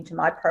to come into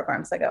my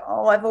programs. I go,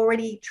 oh, I've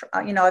already,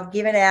 I've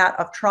given out,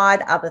 I've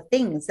tried other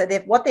things. So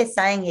what they're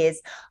saying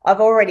is, I've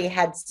already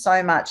had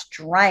so much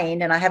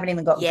drain and I haven't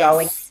even got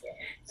going.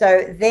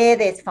 So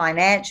there's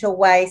financial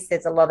waste,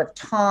 there's a lot of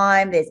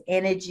time, there's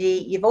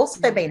energy. You've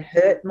also been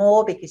hurt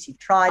more because you've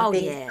tried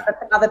things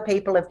other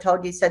people have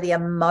told you. So the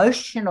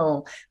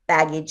emotional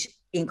baggage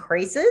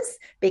increases,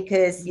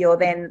 because you're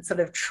then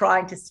sort of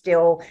trying to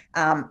still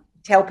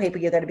tell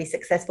people you're going to be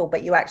successful,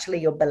 but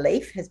your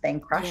belief has been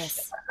crushed,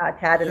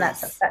 Tad, and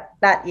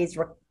that is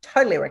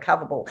totally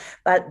recoverable,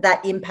 but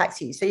that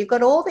impacts you. So you've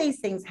got all these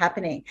things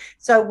happening.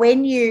 So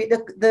when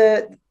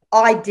the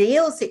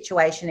ideal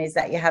situation is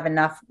that you have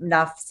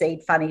enough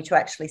seed funding to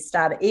actually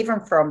start it, even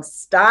from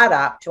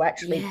startup to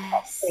actually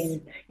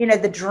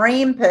the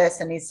dream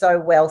person is so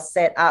well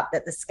set up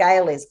that the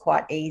scale is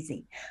quite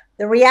easy.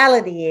 The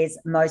reality is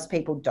most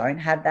people don't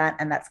have that,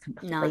 and that's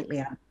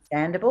completely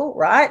understandable,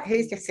 right?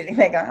 Who's just sitting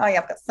there going, oh,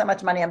 yeah, I've got so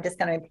much money, I'm just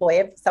going to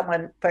employ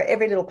someone for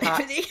every little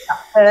part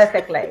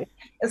perfectly.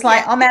 It's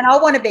like, oh man, I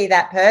want to be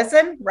that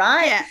person,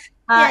 right?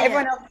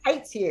 Everyone else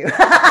hates you.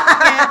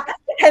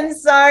 And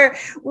so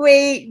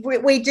we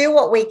do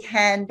what we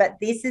can, but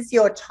this is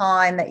your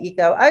time that you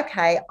go,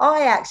 okay,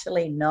 I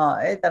actually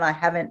know that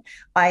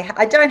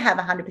I don't have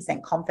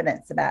 100%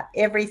 confidence about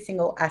every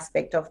single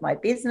aspect of my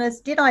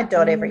business. Did I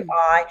dot every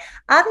I?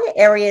 Are there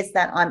areas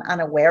that I'm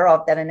unaware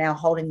of that are now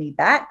holding me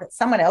back, that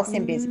someone else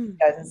in business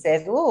goes and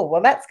says, oh,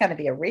 well, that's going to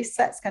be a risk,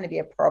 that's going to be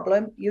a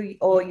problem,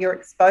 or you're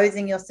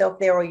exposing yourself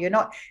there, or you're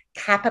not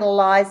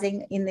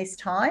capitalizing in this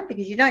time,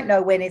 because you don't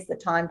know when is the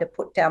time to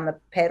put down the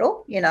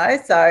pedal,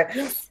 so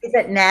is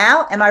it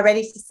now? Am I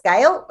ready to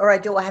scale, or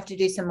do I have to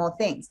do some more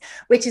things?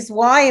 Which is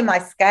why in my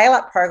scale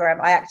up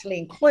program I actually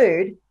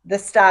include the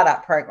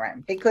startup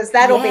program, because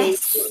that'll be,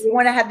 you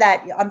want to have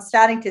that, I'm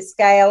starting to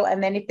scale,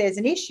 and then if there's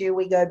an issue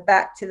we go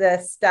back to the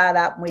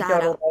startup and we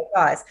got all those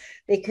guys,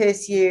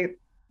 because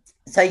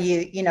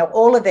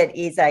all of it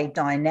is a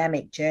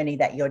dynamic journey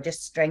that you're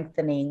just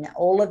strengthening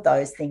all of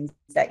those things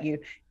that you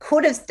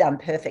could have done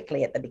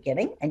perfectly at the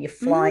beginning and you're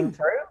flying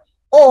through.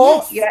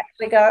 Or you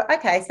actually go,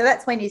 okay, so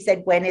that's when you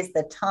said, when is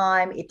the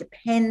time? It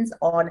depends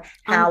on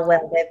how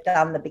well they've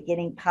done the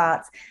beginning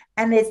parts.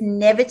 And there's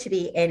never to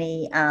be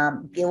any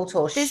guilt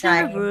or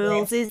shame, no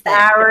rules,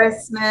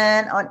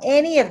 embarrassment on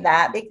any of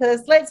that,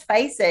 because let's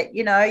face it,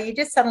 you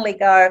just suddenly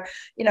go,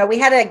 we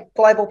had a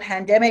global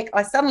pandemic.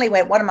 I suddenly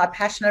went, what am I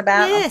passionate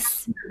about? I'm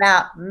passionate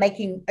about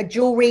making a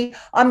jewelry.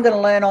 I'm going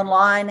to learn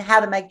online how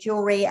to make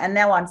jewelry. And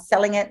now I'm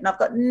selling it and I've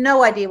got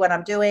no idea what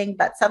I'm doing,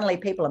 but suddenly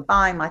people are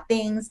buying my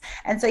things.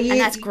 And so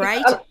that's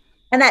great.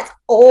 And that's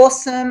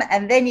awesome.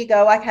 And then you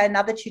go, okay,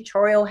 another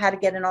tutorial, how to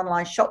get an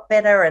online shop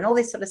better and all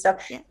this sort of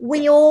stuff.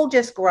 We all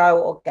just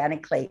grow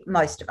organically,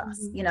 most of us,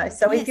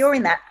 So if you're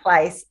in that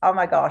place, oh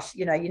my gosh,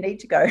 you need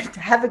to go to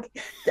have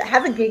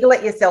a giggle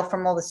at yourself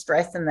from all the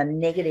stress and the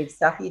negative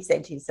stuff you've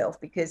said to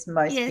yourself, because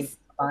most people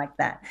like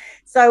that.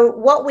 So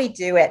what we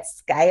do at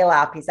Scale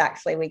Up is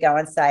actually we go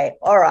and say,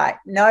 all right,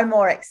 no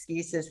more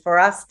excuses for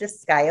us to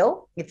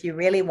scale. If you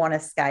really want to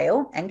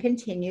scale and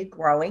continue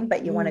growing,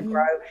 but you want to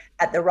grow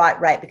at the right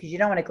rate, because you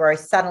don't want to grow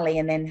suddenly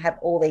and then have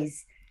all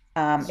these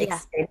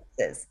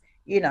expenses,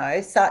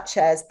 such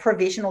as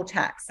provisional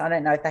tax. I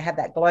don't know if they have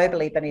that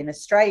globally, but in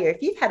Australia,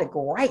 if you've had a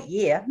great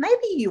year,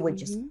 maybe you were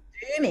just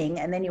booming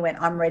and then you went,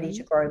 I'm ready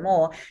to grow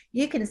more,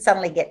 you can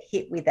suddenly get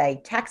hit with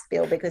a tax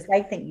bill because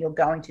they think you're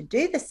going to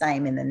do the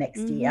same in the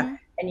next year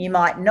and you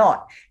might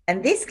not.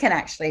 And this can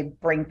actually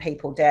bring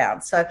people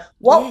down. So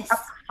what a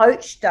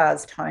coach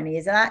does, Tony,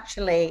 is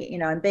actually,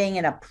 and being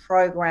in a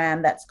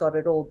program that's got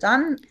it all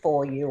done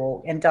for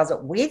you and does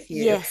it with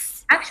you,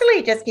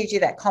 actually just gives you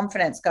that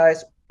confidence,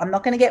 goes, I'm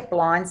not going to get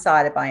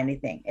blindsided by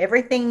anything.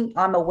 Everything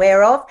I'm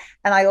aware of,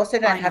 and I also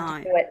don't have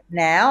to do it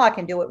now. I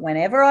can do it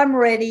whenever I'm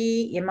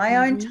ready, in my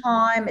own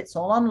time. It's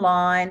all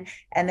online.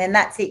 And then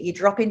that's it. You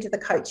drop into the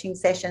coaching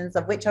sessions,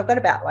 of which I've got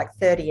about like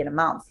 30 in a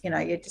month. You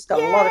just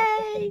got a lot of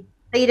things.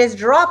 So you just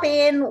drop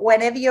in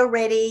whenever you're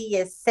ready.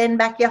 You send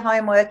back your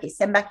homework, you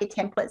send back your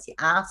templates, you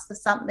ask for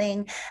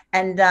something,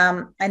 and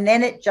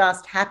then it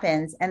just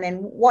happens. And then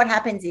what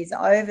happens is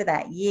over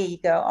that year, you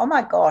go, oh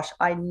my gosh,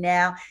 I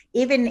now,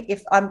 even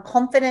if I'm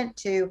confident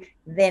to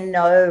then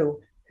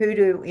know who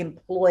to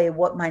employ,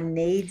 what my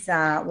needs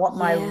are, what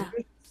my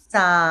risks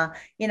are,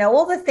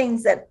 all the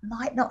things that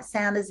might not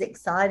sound as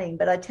exciting.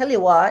 But I tell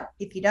you what,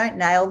 if you don't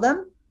nail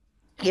them,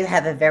 you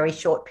have a very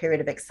short period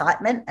of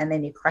excitement and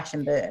then you crash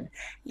and burn.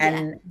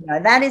 And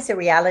that is the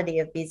reality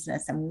of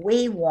business. And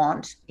we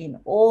want, in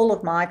all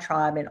of my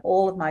tribe and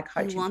all of my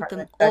coaching, want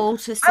them all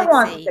to succeed. I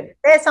want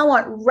success. I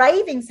want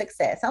raving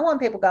success. I want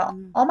people to go,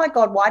 oh my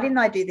God, why didn't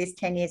I do this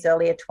 10 years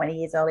earlier, 20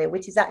 years earlier,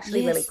 which is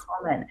actually really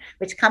common,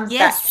 which comes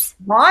back to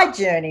my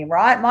journey,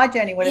 right? My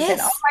journey would have said,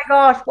 oh my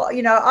gosh, well,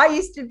 I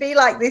used to be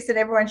like this and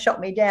everyone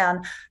shot me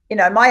down.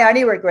 My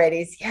only regret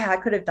is, I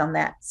could have done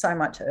that so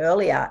much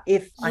earlier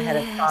if I had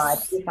a tribe,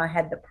 if I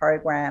had the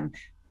program,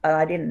 but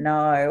I didn't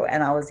know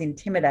and I was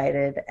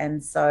intimidated.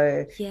 And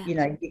so,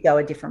 you go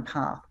a different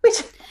path,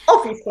 which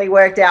obviously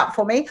worked out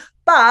for me.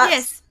 But,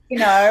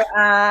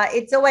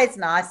 it's always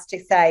nice to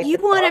say. You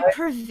want to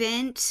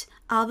prevent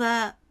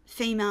other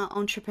female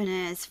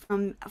entrepreneurs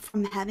from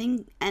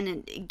having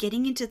and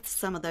getting into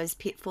some of those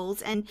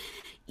pitfalls, and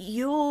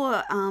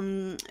your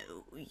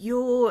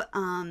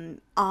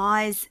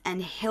eyes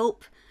and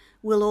help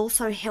will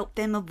also help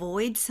them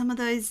avoid some of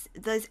those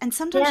and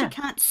sometimes you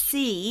can't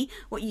see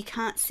what you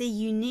can't see.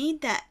 You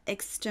need that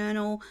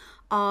external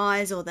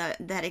eyes or that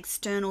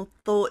external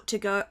thought to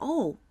go,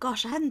 oh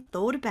gosh, I hadn't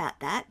thought about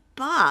that,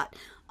 but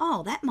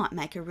that might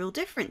make a real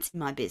difference in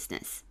my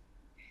business.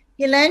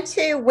 You learn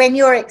to, when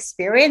you're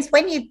experienced,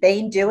 when you've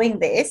been doing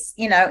this,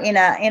 in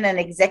an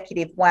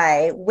executive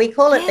way, we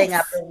call it being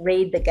able Yes. to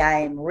read the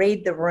game,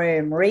 read the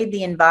room, read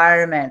the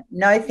environment,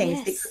 know things,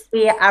 because Yes.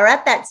 we are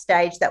at that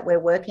stage that we're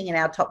working in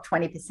our top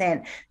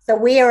 20%. So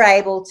we are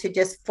able to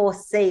just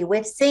foresee.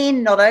 We've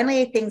seen not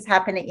only things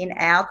happen in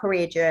our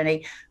career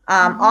journey,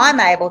 I'm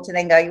able to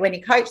then go, when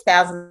you coach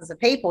thousands of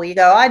people, you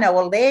go, I know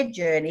all their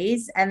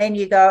journeys. And then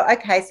you go,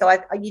 okay, so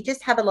you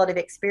just have a lot of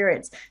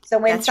experience. So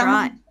when That's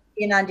right. someone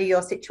in under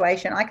your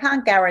situation, I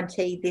can't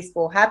guarantee this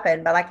will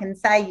happen, but I can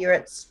say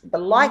the Right.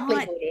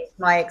 likelihood is,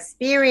 my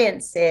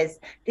experience says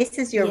this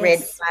is your red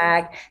Yes.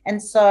 flag.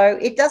 And so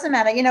it doesn't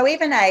matter,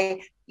 even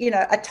a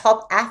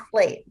top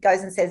athlete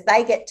goes and says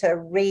they get to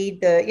read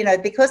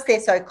because they're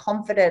so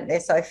confident, they're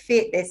so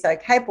fit, they're so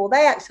capable,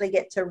 they actually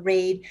get to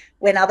read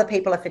when other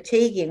people are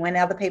fatiguing, when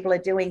other people are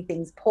doing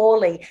things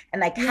poorly,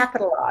 and they Yeah.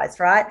 capitalize,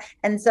 right?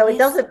 And so it Yes.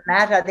 doesn't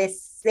matter.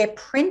 They're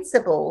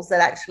principles that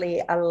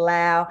actually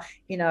allow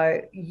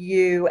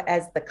you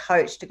as the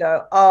coach to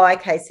go, oh,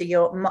 okay, so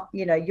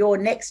your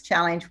next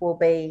challenge will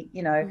be,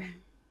 Mm.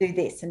 do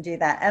this and do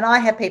that. And I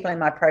have people in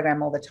my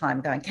program all the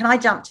time going, can I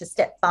jump to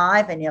step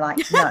 5? And you're like,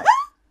 no,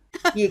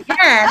 you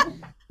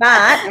can,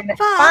 but, and it's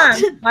But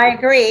fun. I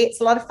agree.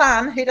 It's a lot of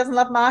fun. Who doesn't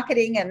love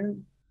marketing?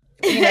 And,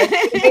 you know,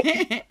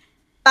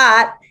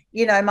 but,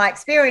 my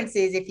experience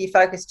is, if you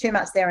focus too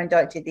much there and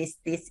don't do this,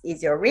 this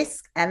is your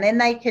risk. And then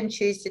they can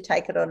choose to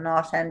take it or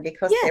not. And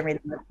because yeah, they're in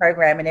the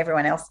program and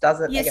everyone else does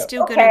it, you're they go,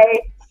 still gonna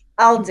okay,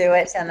 I'll do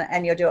it.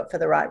 And you'll do it for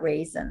the right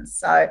reasons.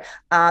 So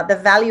the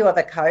value of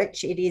a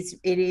coach, it is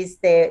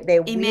their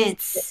wisdom,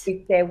 immense.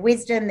 it's their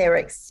wisdom, their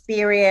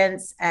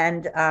experience,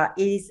 and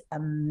is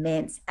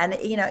immense. And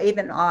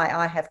even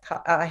I have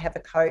a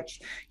coach.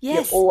 You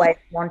Yes, always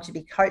want to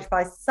be coached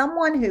by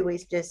someone who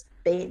is just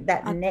be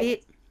that a next,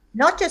 bit.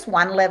 not just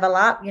one level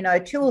up,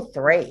 2 or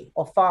 3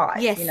 or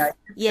 5, Yes, go,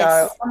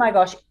 yes. oh my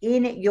gosh,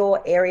 in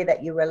your area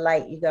that you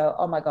relate, you go,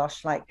 oh my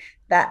gosh, like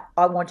that,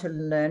 I want to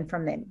learn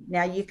from them.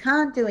 Now, you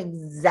can't do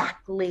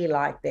exactly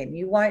like them.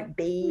 You won't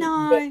be them,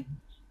 No.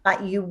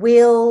 but you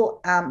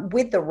will,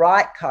 with the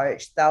right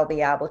coach, they'll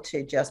be able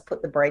to just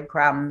put the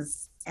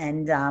breadcrumbs,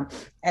 and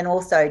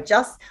also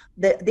just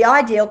the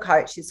ideal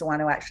coach is the one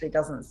who actually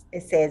doesn't,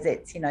 it says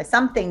it's,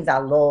 some things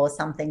are law,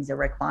 some things are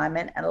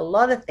requirement, and a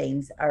lot of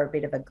things are a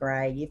bit of a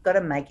gray. You've got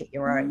to make it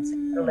your own. So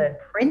you've got to Mm, learn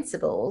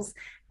principles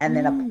and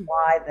then mm,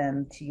 apply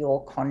them to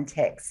your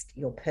context,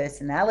 your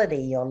personality,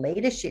 your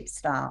leadership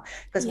style.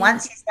 Because yeah.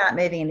 once you start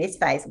moving in this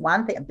phase,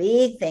 one thing, a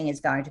big thing is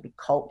going to be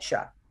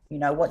culture.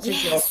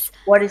 Yes.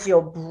 What does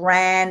your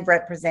brand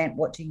represent?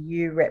 What do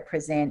you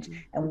represent?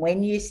 Mm, And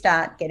when you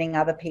start getting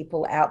other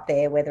people out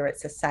there, whether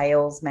it's a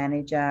sales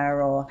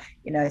manager or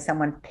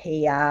someone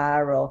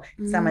PR or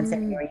someone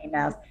sending mm, your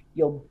emails,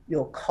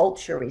 your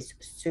culture is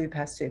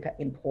super, super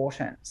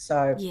important.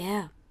 So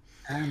yeah.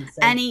 yeah.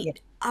 Annie,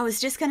 I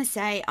was just going to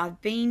say,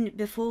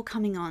 before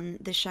coming on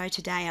the show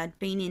today, I'd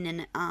been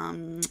in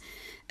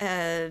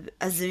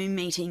a Zoom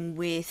meeting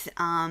with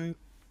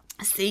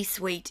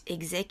C-suite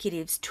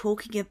executives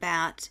talking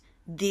about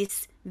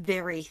this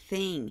very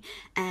thing,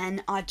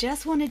 and I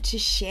just wanted to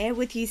share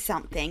with you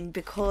something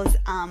because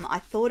I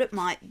thought it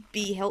might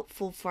be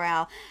helpful for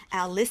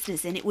our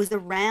listeners, and it was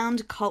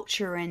around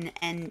culture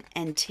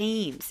and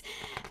teams,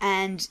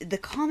 and the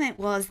comment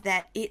was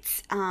that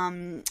it's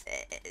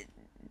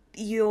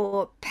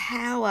your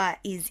power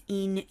is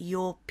in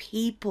your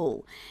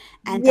people,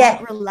 and that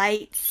Yes,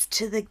 relates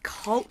to the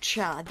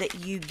culture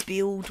that you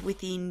build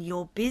within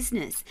your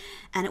business.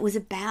 And it was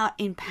about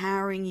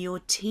empowering your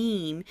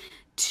team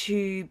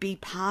to be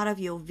part of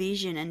your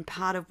vision and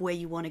part of where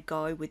you want to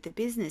go with the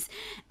business.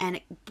 And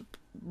it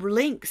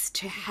links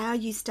to how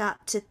you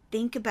start to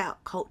think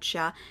about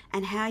culture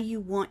and how you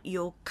want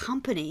your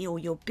company or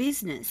your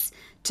business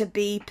to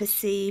be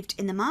perceived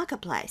in the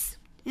marketplace,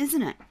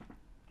 isn't it?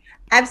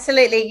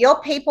 absolutely.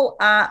 Your people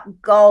are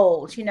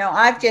gold.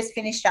 I've just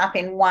finished up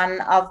in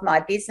one of my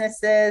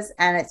businesses,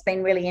 and it's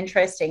been really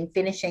interesting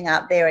finishing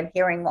up there and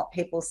hearing what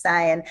people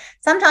say. And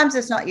sometimes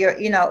it's not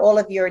all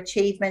of your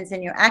achievements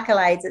and your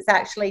accolades. It's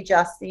actually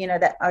just,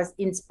 that I was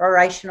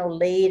inspirational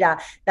leader,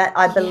 that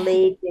I Yeah.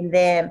 believed in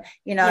them,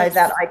 that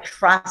Yes. I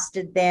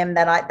trusted them,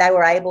 that they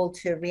were able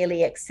to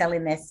really excel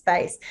in their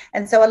space.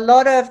 And so a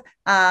lot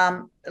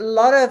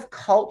of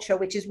culture,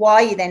 which is why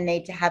you then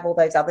need to have all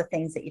those other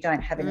things that you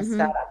don't have in a Mm-hmm.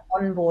 startup.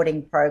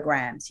 Onboarding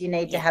programs, you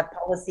need to Yeah. have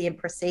policy and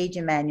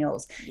procedure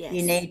manuals,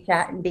 you Yes. need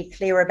to be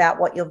clear about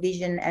what your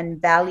vision and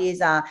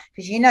values are,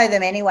 because you know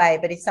them anyway,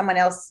 but if someone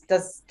else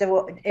does,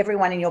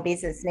 everyone in your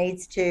business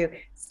needs to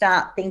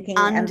start thinking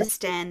and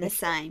Understand the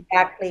same.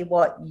 exactly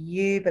what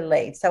you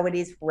believe, so it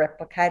is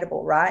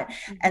replicatable, right?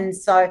 Hmm. And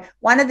so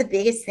one of the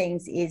biggest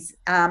things is,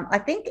 I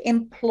think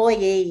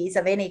employees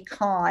of any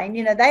kind,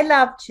 they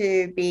love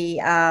to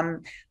be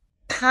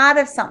part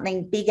of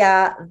something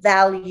bigger,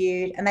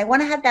 valued, and they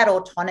want to have that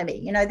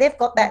autonomy. They've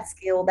got Mm. that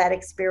skill, that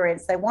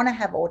experience. They want to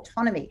have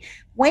autonomy.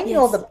 When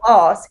you're Yes. the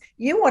boss,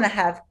 you want to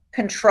have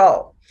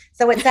control.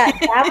 So it's that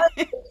balance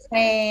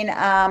between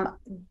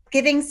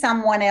giving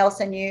someone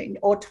else a new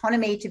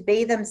autonomy to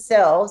be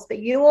themselves, but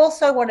you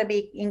also want to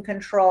be in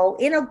control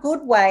in a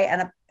good way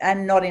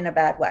and not in a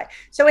bad way.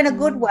 So in a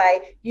good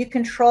way, you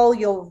control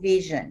your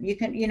vision. You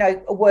can,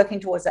 working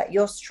towards that,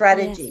 your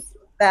strategy. Yes.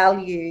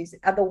 Values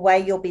are the way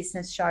your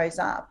business shows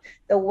up,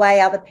 the way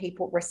other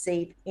people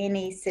receive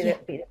any sort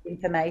of bit of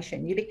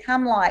information. You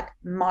become like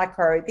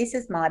micro, this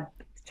is my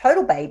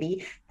total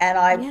baby, and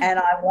I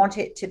want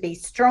it to be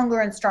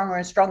stronger and stronger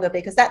and stronger,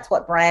 because that's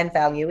what brand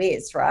value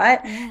is, right?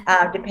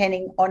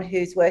 Depending on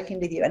who's working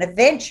with you. And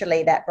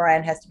eventually that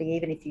brand has to be,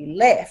 even if you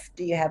left,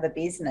 do you have a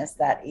business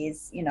that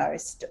is,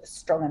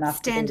 strong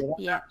enough to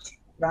be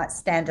right,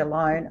 stand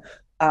alone,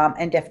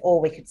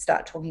 or we could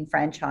start talking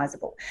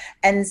franchisable.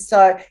 And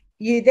so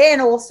you then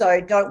also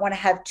don't want to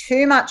have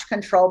too much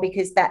control,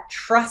 because that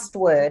trust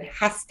word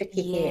has to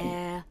kick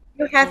in.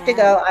 You have to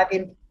go, I've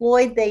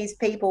employed these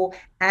people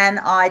and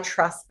I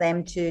trust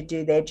them to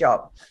do their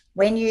job.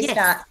 When you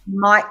start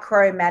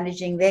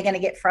micromanaging, they're going to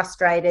get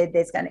frustrated.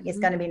 It's going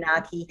to be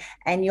narky,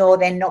 and you're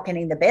then not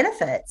getting the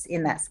benefits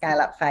in that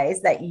scale-up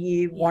phase that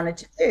you wanted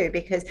to do.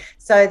 Because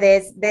so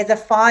there's a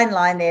fine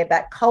line there.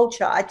 But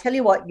culture, I tell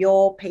you what,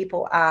 your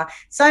people are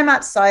so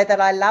much so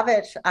that I love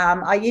it.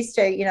 I used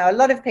to, a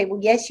lot of people,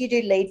 yes, you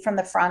do lead from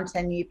the front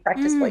and you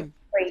practice what you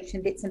preach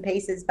and bits and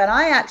pieces, but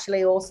I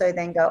actually also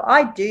then go,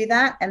 I do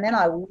that, and then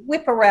I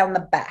whip around the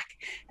back,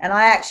 and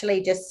I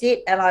actually just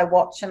sit and I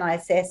watch and I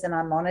assess and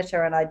I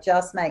monitor, and I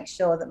just make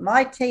sure that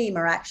my team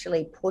are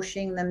actually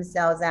pushing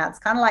themselves out. It's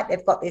kind of like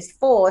they've got this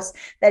force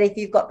that if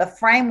you've got the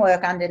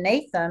framework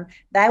underneath them,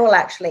 they will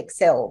actually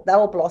excel, they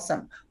will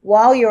blossom.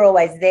 While you're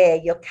always there,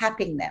 you're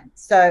capping them.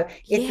 So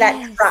it's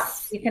that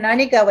trust. You can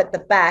only go at the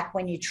back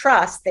when you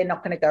trust they're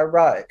not going to go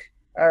rogue.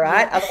 All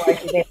right.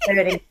 Otherwise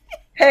they're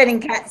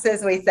herding cats,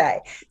 as we say.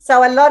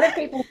 So a lot of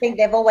people think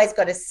they've always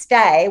got to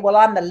stay. Well,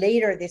 I'm the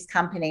leader of this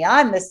company.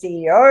 I'm the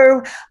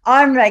CEO.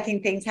 I'm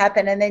making things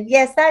happen. And then,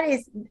 yes,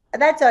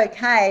 that's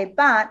okay.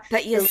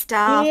 But your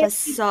staff are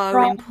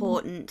so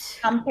important.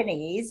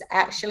 Companies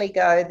actually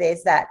go,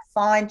 there's that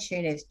fine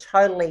tune is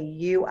totally,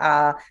 you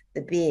are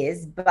the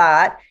biz,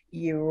 but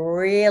you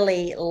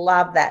really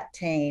love that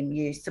team.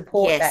 You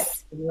support that.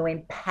 You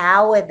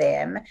empower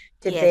them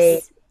to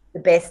be the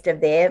best of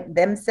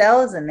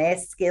themselves and their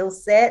skill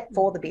set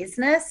for the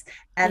business,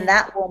 and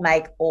that will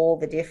make all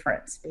the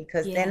difference,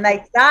 because then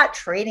they start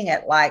treating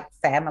it like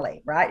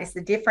family, right? It's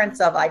the difference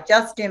of, I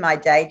just do my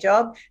day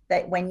job,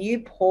 that when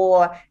you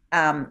pour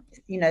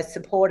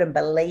support and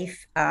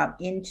belief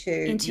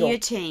into your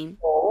team,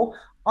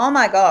 oh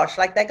my gosh,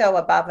 like they go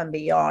above and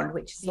beyond,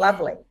 which is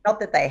lovely. Not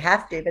that they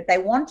have to, but they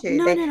want to.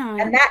 No.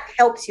 And that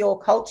helps your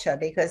culture,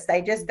 because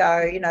they just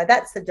go,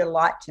 that's a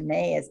delight to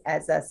me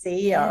as a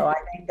CEO. I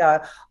then go,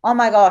 oh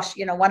my gosh,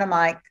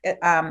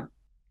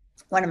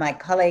 one of my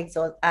colleagues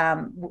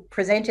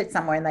presented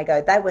somewhere, and they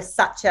go, they were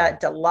such a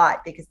delight,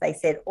 because they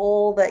said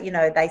all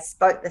the, they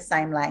spoke the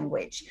same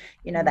language,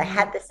 they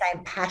had the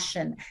same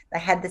passion, they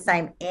had the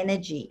same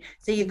energy.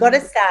 So you've got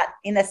to start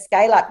in the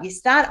scale up, you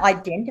start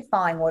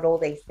identifying what all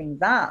these things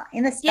are.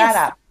 In the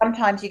startup,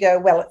 sometimes you go,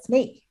 well, it's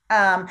me.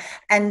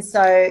 And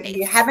so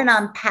you haven't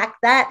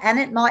unpacked that, and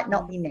it might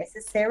not be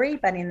necessary,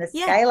 but in the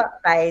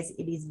scale-up phase,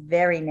 it is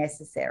very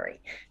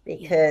necessary,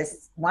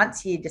 because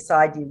once you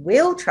decide you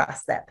will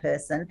trust that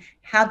person,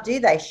 how do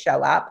they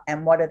show up,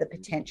 and what are the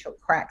potential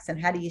cracks, and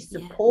how do you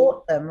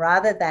support them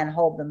rather than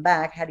hold them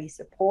back? How do you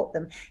support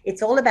them?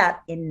 It's all about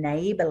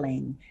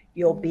enabling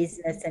your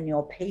business and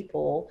your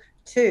people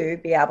to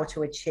be able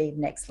to achieve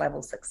next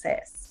level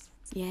success.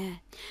 Yeah.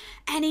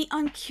 Annie,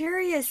 I'm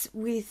curious,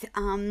 with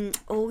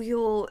all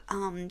your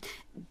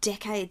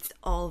decades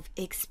of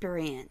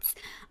experience,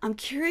 I'm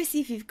curious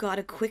if you've got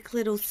a quick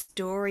little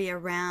story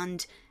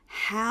around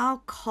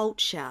how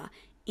culture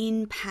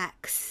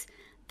impacts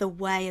the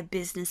way a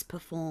business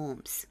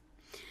performs.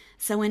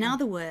 So in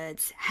other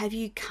words, have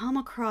you come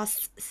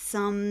across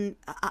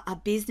a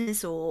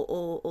business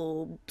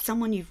or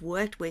someone you've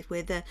worked with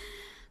where the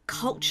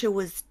culture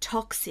was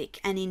toxic,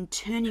 and in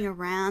turning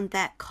around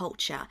that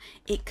culture,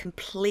 it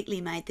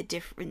completely made the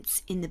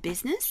difference in the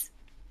business?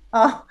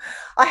 Oh,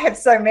 I have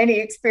so many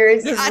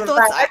experiences. I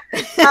thought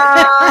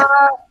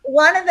so.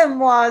 One of them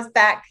was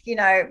back,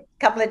 a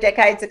couple of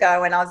decades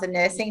ago, when I was a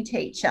nursing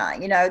teacher.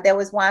 There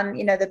was one,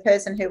 the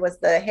person who was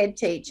the head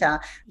teacher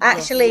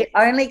actually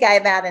only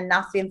gave out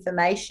enough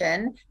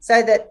information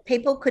so that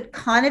people could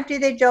kind of do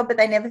their job, but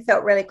they never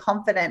felt really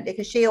confident,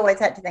 because she always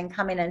had to then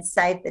come in and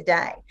save the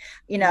day,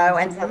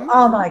 and so,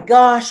 oh my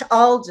gosh,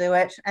 I'll do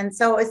it. And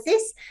so it was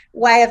this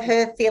way of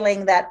her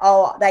feeling that,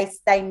 oh,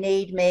 they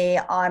need me,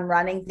 I'm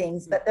running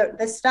things. But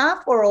the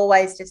staff were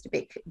always just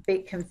a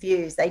bit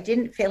confused. They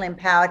didn't feel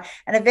empowered.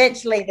 And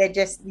eventually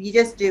you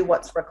just do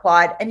what's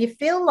required, and you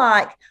feel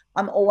like,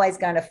 I'm always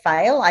going to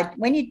fail.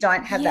 When you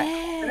don't have that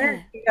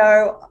confidence, you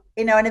go,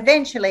 and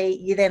eventually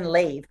you then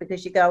leave,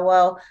 because you go,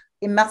 well,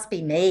 it must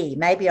be me.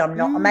 Maybe I'm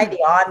not, Mm. maybe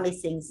I'm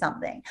missing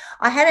something.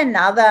 I had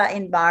another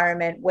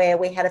environment where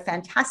we had a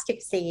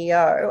fantastic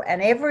CEO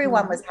and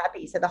everyone Mm. was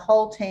happy. So the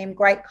whole team,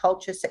 great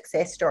culture,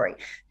 success story.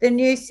 The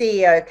new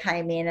CEO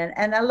came in,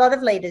 and a lot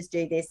of leaders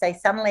do this. They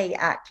suddenly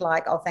act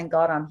like, oh, thank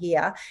God I'm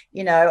here,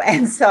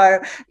 and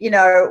so,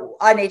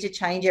 I need to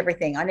change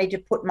everything. I need to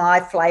put my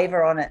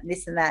flavor on it, and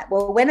this and that.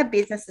 Well, when a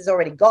business has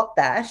already got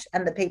that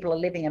and the people are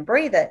living and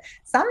breathe it,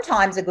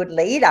 sometimes a good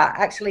leader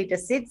actually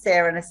just sits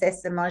there and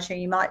assesses the emotion.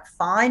 You might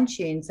fine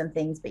tune some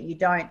things, but you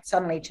don't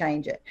suddenly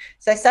change it.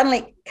 So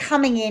suddenly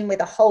coming in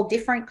with a whole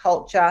different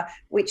culture,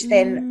 which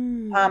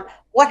then Mm.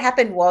 what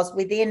happened was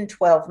within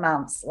 12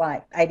 months,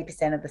 like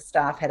 80% of the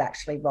staff had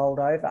actually rolled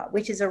over,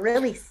 which is a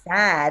really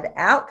sad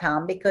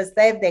outcome because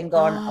they've then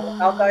gone, oh,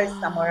 I'll go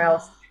somewhere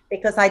else Ah.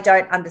 because I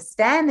don't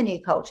understand the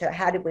new culture.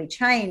 How did we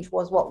change?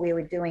 Was what we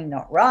were doing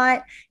not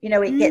right?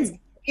 It gets Mm.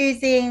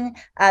 confusing.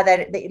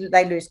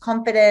 They lose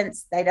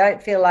confidence. They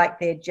don't feel like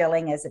they're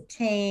gelling as a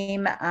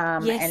team.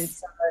 And Yes.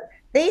 so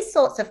these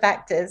sorts of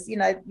factors,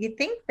 you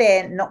think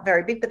they're not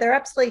very big, but they're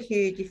absolutely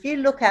huge. If you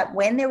look at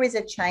when there is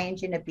a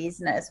change in a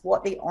business,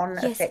 what the on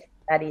Yes. effect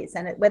that is,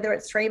 and whether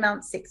it's 3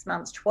 months, 6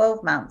 months,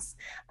 12 months,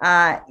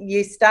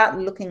 you start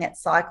looking at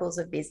cycles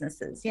of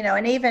businesses,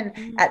 and even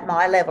Mm. at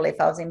my level,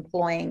 if I was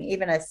employing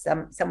even as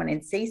someone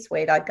in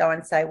C-suite, I'd go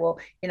and say, well,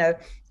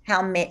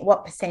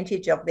 what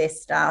percentage of their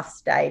staff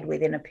stayed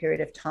within a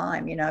period of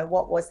time?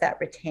 What was that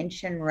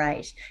retention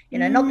rate?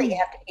 Not that you Mm.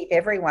 have to keep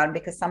everyone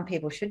because some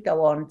people should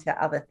go on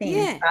to other things,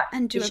 Yeah. but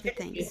And it do other should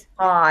be things.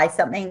 high,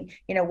 something,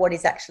 what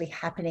is actually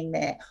happening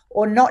there,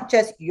 or not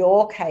just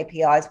your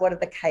KPIs, what are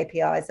the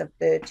KPIs of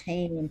the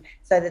team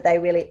so that they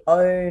really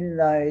own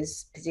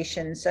those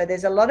positions. So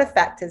there's a lot of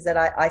factors that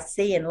I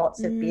see in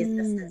lots of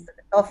businesses Mm.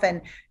 that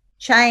often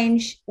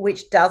change,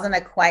 which doesn't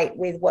equate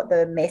with what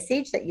the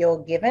message that you're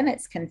given.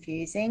 It's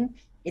confusing,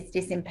 it's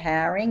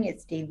disempowering,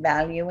 it's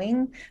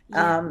devaluing.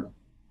 Yeah.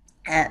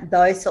 And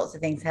those sorts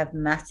of things have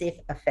massive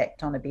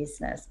effect on a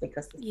business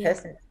because this Yeah.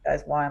 person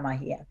goes, why am I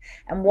here?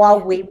 And while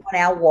Yeah. we want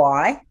our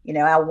why,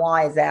 our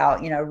why is our,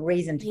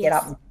 reason to get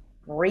up Yes. and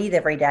breathe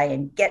every day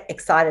and get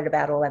excited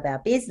about all of our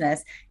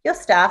business, your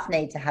staff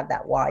need to have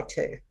that why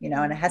too, and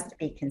it Mm. has to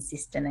be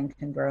consistent and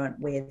congruent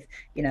with,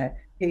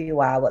 who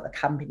you are, what the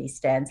company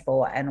stands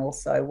for, and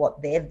also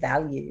what their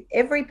value.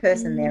 Every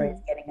person there is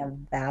Mm. getting a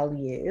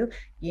value.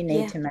 You need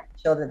Yeah. to make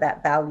sure that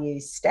that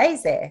value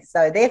stays there.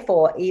 So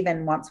therefore,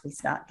 even once we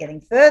start getting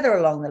further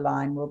along the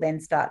line, we'll then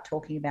start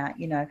talking about,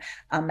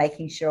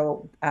 making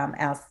sure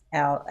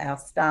our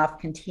staff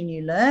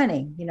continue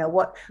learning. Mm.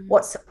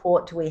 What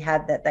support do we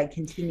have that they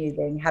continue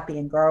being happy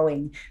and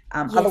growing?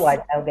 Yes. Otherwise,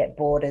 they'll get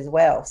bored as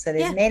well. So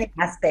there's Yeah. many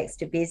aspects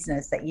to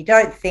business that you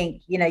don't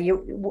think,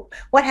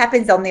 what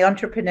happens on the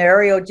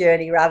entrepreneurial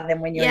journey rather than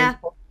when you're an Yeah.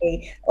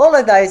 employee. All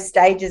of those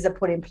stages are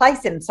put in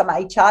place in some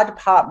HR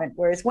department,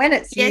 whereas when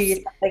it's you, you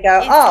Yes. suddenly go,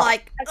 It's oh,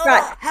 like, that's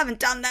right. oh, haven't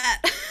done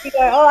that. You go,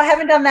 oh, I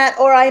haven't done that,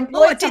 or I Oh, I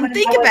employed someone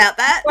didn't and think they were about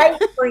that. great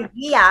for a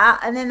year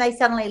and then they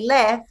suddenly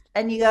left,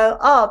 and you go,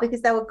 oh,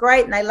 because they were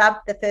great and they loved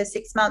the first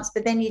 6 months,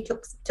 but then you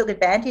took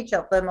advantage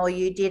of them, or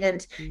you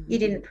didn't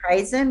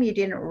praise them, you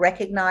didn't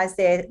recognize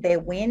their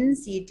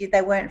wins,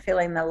 they weren't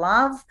feeling the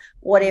love,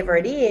 whatever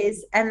it Mm.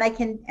 is,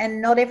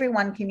 and not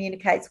everyone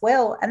communicates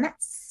well, and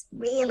that's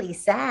really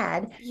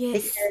sad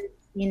because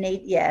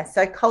Yes.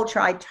 so culture,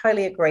 I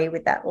totally agree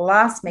with that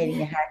last meeting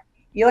Yeah. you had.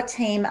 Your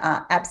team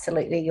are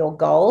absolutely your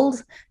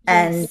gold,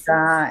 and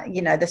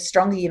Yes. the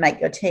stronger you make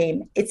your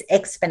team, it's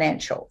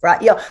exponential,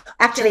 right?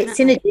 Actually,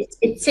 Definitely.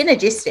 it's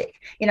synergistic,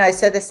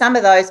 so the sum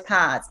of those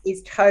parts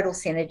is total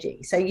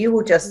synergy, so you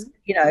will Mm-hmm. just,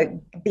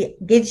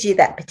 gives you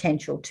that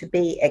potential to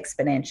be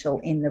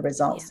exponential in the Yeah.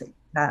 results that you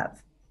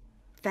have.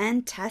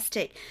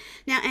 Fantastic.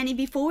 Now, Annie,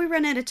 before we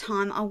run out of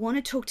time, I want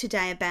to talk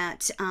today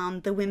about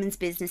the Women's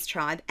Business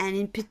Tribe and,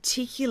 in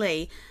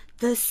particularly,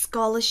 the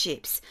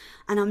scholarships.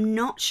 And I'm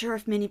not sure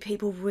if many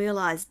people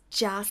realize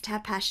just how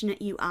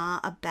passionate you are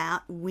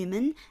about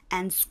women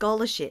and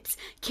scholarships.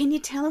 Can you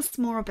tell us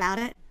more about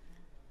it?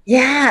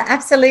 Yeah,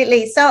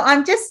 absolutely. So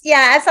I'm just,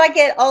 as I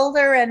get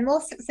older and more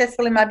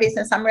successful in my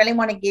business, I really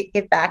want to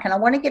give back. And I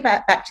want to give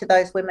back to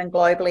those women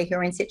globally who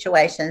are in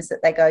situations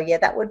that they go, yeah,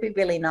 that would be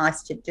really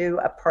nice to do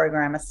a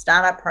program, a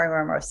startup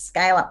program or a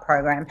scale up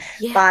program.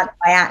 Yeah, But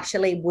I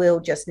actually will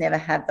just never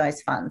have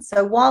those funds.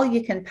 So while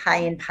you can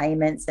pay in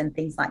payments and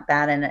things like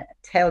that, and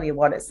tell you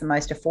what, it's the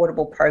most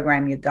affordable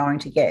program you're going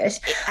to get,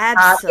 it can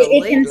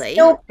absolutely.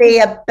 still be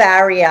a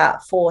barrier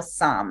for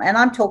some. And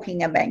I'm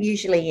talking about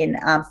usually in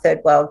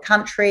third world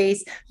countries,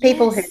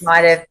 people who Yes.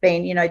 might have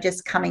been,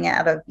 just coming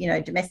out of,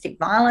 domestic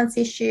violence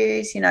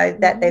issues,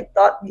 that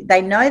Mm-hmm.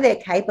 they know they're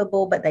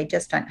capable, but they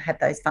just don't have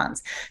those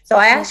funds. So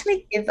I Yeah,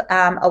 actually give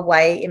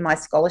away in my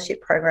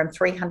scholarship program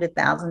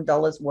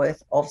 $300,000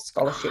 worth of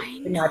scholarships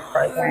I in my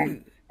program know.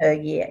 per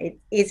year. It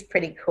is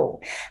pretty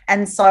cool.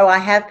 And so I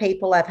have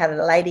people, I've had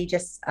a lady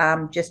just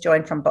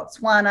joined from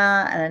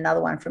Botswana and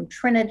another one from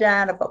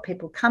Trinidad. I've got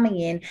people coming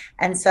in.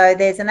 And so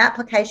there's an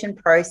application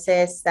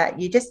process that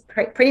you just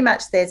pretty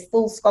much, there's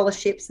full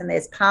scholarships and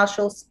there's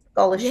partial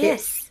scholarships.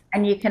 Yes.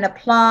 and you can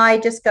apply.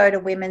 Just go to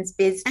Women's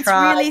Biz It's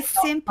Tribe. really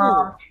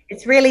simple.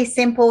 It's really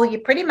simple. You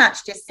pretty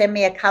much just send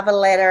me a cover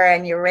letter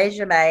and your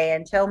resume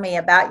and tell me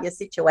about your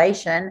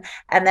situation,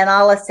 and then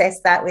I'll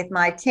assess that with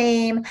my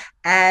team,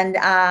 and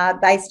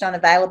based on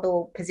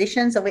available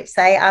positions, of which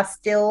they are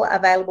still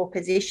available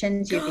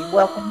positions, you'd be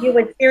welcome. You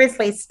would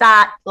seriously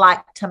start like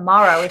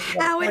tomorrow.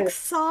 How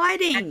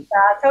exciting.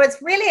 So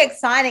it's really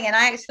exciting, and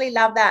I actually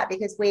love that,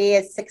 because we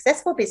as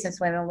successful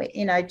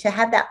businesswomen, to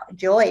have that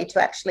joy to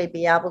actually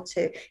be able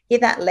to give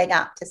that leg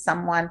up to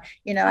someone,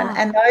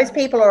 and those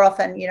people are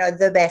often,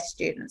 the best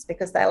students,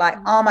 because they're like,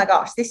 oh my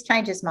gosh, this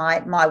changes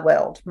my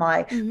world,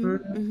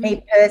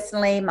 me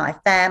personally, my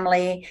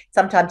family,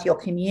 sometimes your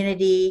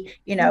community,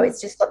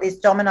 it's just got this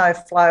domino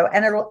flow,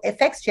 and it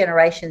affects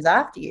generations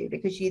after you,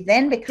 because you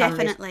then become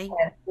definitely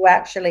who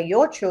actually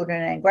your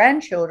children and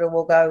grandchildren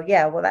will go,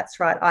 yeah, well, that's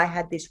right, I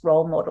had this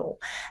role model.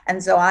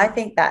 And so I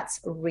think that's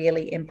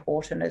really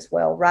important as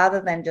well, rather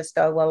than just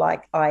go, well,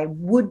 like, I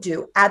would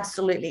do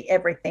absolutely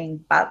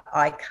everything but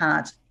I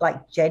can't,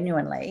 like,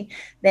 genuinely,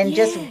 then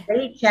just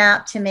reach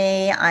out to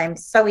me. I'm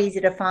so easy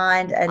to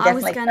find. And I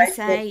was going to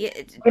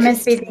say,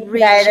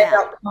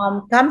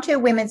 womensbizincubator.com. Come to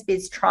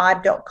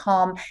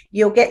womensbiztribe.com.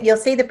 You'll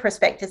see the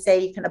prospectus there.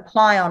 You can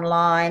apply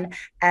online,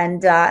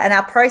 and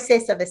our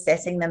process of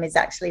assessing them is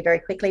actually very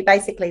quickly.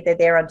 Basically, they're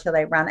there until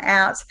they run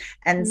out,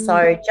 and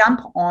so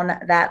jump on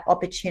that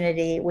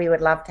opportunity. We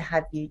would love to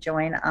have you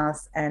join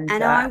us, and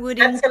I would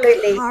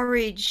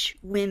encourage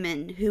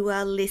women who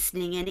are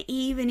listening, and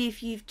even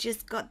if you've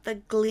just got the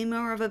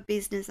glimmer of a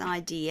business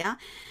idea,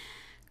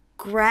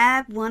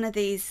 grab one of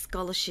these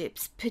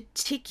scholarships,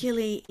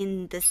 particularly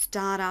in the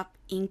startup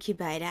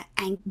incubator,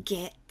 and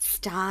get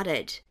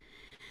started.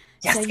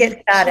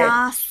 Get started.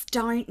 Just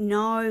don't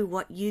know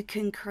what you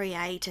can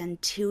create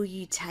until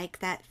you take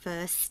that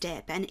first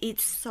step. And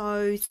it's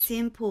so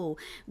simple,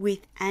 with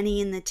Annie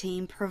and the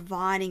team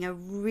providing a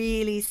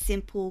really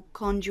simple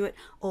conduit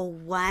or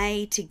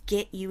way to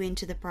get you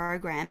into the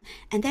program.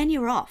 And then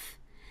you're off.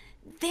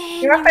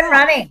 You're off and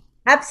running.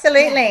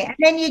 Absolutely. And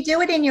then you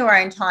do it in your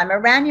own time,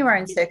 around your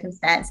own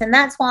circumstance. And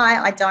that's why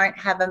I don't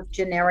have a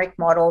generic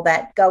model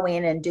that go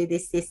in and do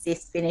this,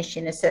 finish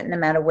in a certain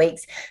amount of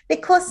weeks.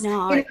 Because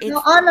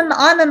I'm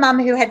a mum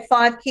who had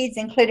 5 kids,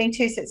 including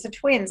 2 sets of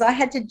twins. I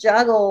had to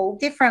juggle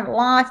different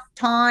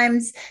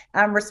lifetimes,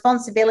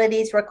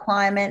 responsibilities,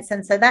 requirements.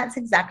 And so that's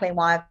exactly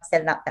why I've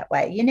set it up that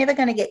way. You're never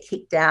going to get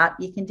kicked out.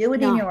 You can do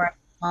it in your own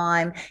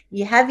time.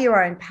 You have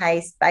your own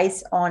pace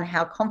based on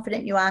how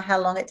confident you are, how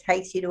long it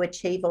takes you to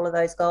achieve all of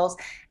those goals.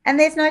 And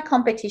there's no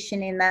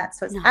competition in that.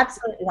 So it's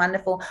absolutely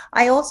wonderful.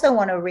 I also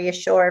want to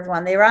reassure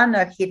everyone, there are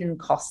no hidden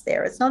costs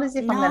there. It's not as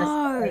if I'm going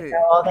to say,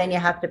 oh, then you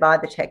have to buy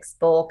the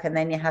textbook and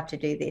then you have to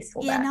do this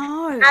or that.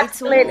 No,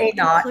 absolutely it's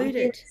all not.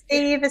 included. If you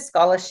receive a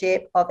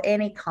scholarship of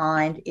any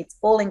kind, it's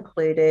all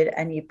included,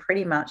 and you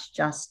pretty much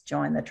just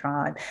join the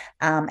tribe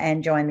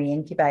and join the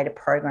incubator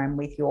program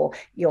with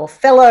your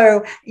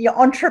fellow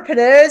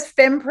entrepreneurs,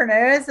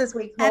 fempreneurs, as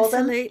we call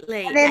them.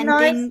 Absolutely. And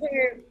then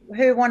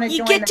who want to join.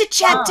 You get to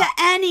chat to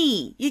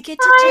Annie. You get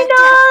to chat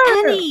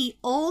to Annie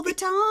all the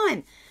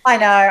time. I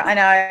know.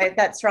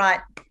 That's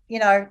right.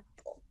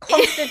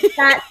 Constant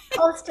chat,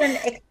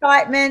 constant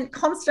excitement,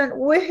 constant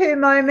woohoo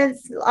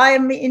moments. I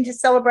am into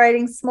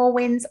celebrating small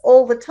wins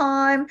all the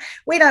time.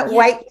 We don't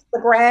wait for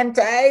the grand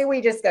day. We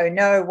just go,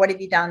 no, what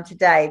have you done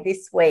today,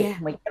 this week?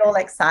 And we get all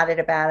excited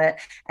about it.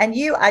 And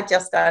you are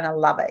just going to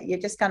love it. You're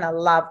just going to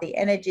love the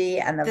energy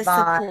and the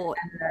vibe support.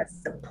 and the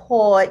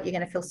support. You're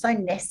going to feel so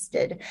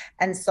nested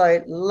and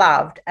so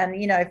loved. And,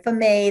 for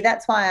me,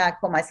 that's why I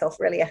call myself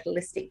really a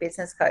holistic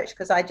business coach,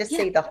 because I just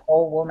see the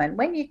whole woman.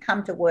 When you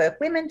come to work,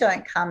 women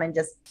don't come and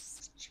just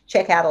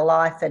check out a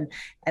life and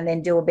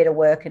then do a bit of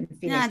work and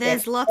finish. No,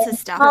 there's lots of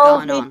stuff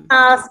going on.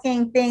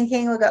 Asking,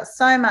 thinking, we've got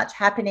so much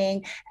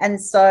happening. And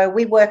so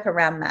we work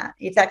around that.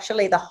 It's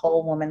actually the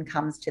whole woman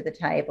comes to the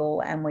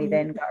table, and we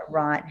then go,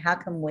 right, how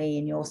can we,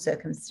 in your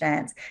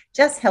circumstance,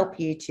 just help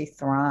you to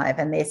thrive?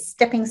 And there's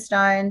stepping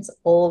stones,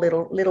 all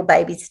little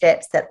baby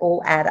steps that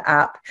all add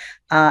up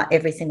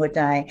every single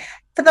day.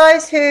 For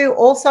those who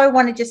also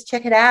want to just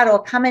check it out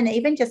or come and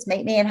even just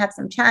meet me and have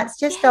some chats,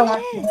 just go on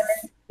to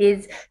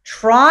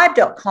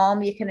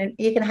womensbiztribe.com. You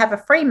can have a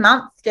free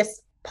month.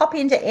 Just pop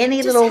into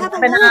any little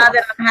webinar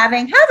that I'm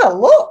having. Have a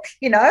look,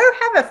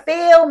 have a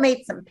feel,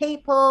 meet some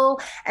people.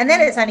 And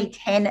then it's only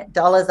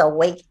 $10 a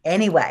week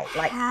anyway.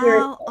 Like,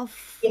 how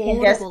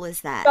affordable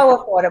is that? So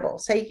affordable.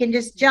 So you can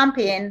just jump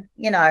in,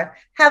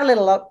 have a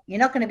little look. You're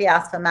not going to be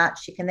asked for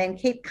much. You can then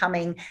keep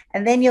coming,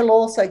 and then you'll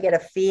also get a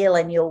feel,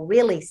 and you'll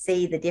really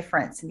see the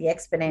difference in the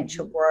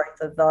exponential growth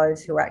of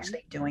those who are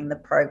actually doing the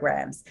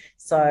programs.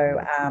 So,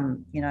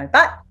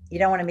 but you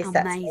don't want to miss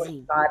that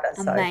either.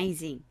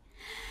 Amazing.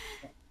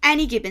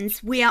 Annie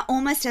Gibbons, we are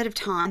almost out of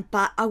time,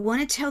 but I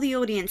want to tell the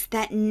audience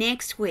that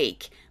next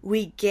week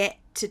we get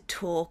to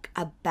talk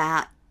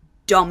about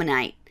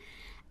Dominate.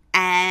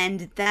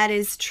 And that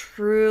is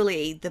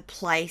truly the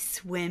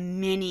place where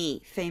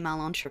many female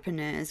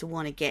entrepreneurs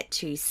want to get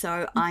to.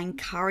 So I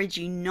encourage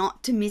you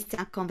not to miss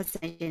our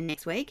conversation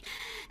next week.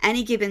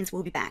 Annie Gibbons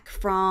will be back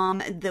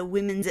from the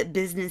Women's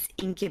Business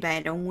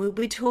Incubator, and we'll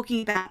be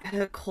talking about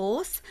her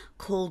course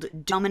called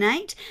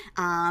Dominate.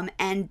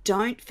 And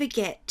don't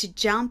forget to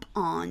jump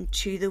on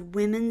to the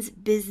Women's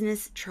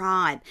Business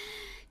Tribe.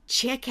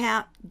 Check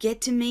out,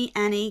 get to meet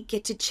Annie,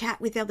 get to chat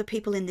with other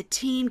people in the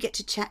team, get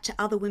to chat to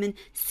other women,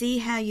 see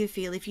how you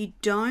feel. If you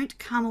don't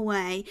come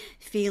away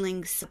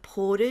feeling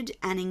supported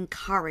and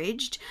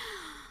encouraged,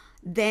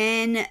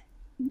 then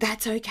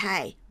that's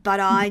okay. But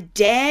I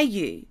dare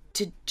you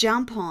to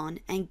jump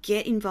on and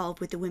get involved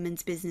with the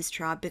Women's Business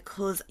Tribe,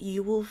 because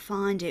you will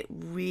find it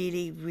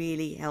really,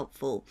 really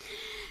helpful.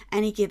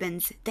 Annie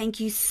Gibbons, thank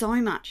you so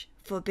much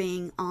for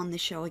being on the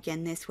show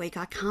again this week.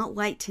 I can't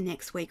wait to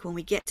next week when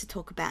we get to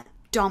talk about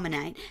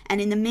Dominate. And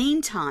in the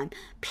meantime,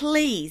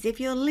 please, if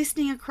you're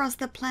listening across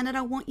the planet,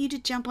 I want you to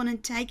jump on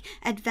and take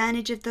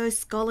advantage of those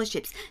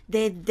scholarships.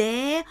 They're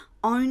there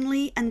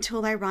only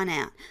until they run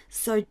out.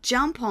 So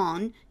jump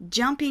in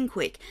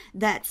quick.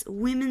 That's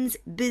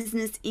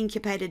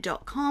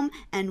womensbusinessincubator.com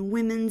and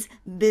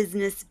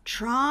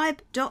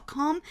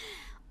womensbusinesstribe.com.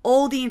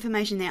 All the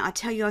information there. I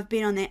tell you, I've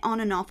been on there on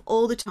and off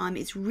all the time.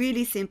 It's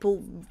really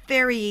simple,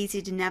 very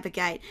easy to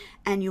navigate,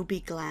 and you'll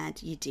be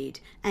glad you did.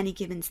 Annie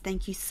Gibbons,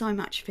 thank you so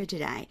much for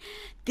today.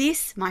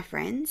 This, my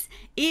friends,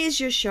 is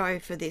your show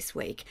for this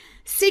week.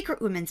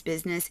 Secret Women's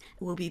Business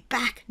will be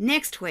back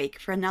next week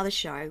for another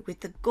show with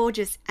the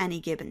gorgeous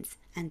Annie Gibbons.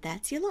 And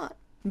that's your lot.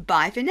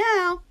 Bye for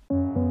now.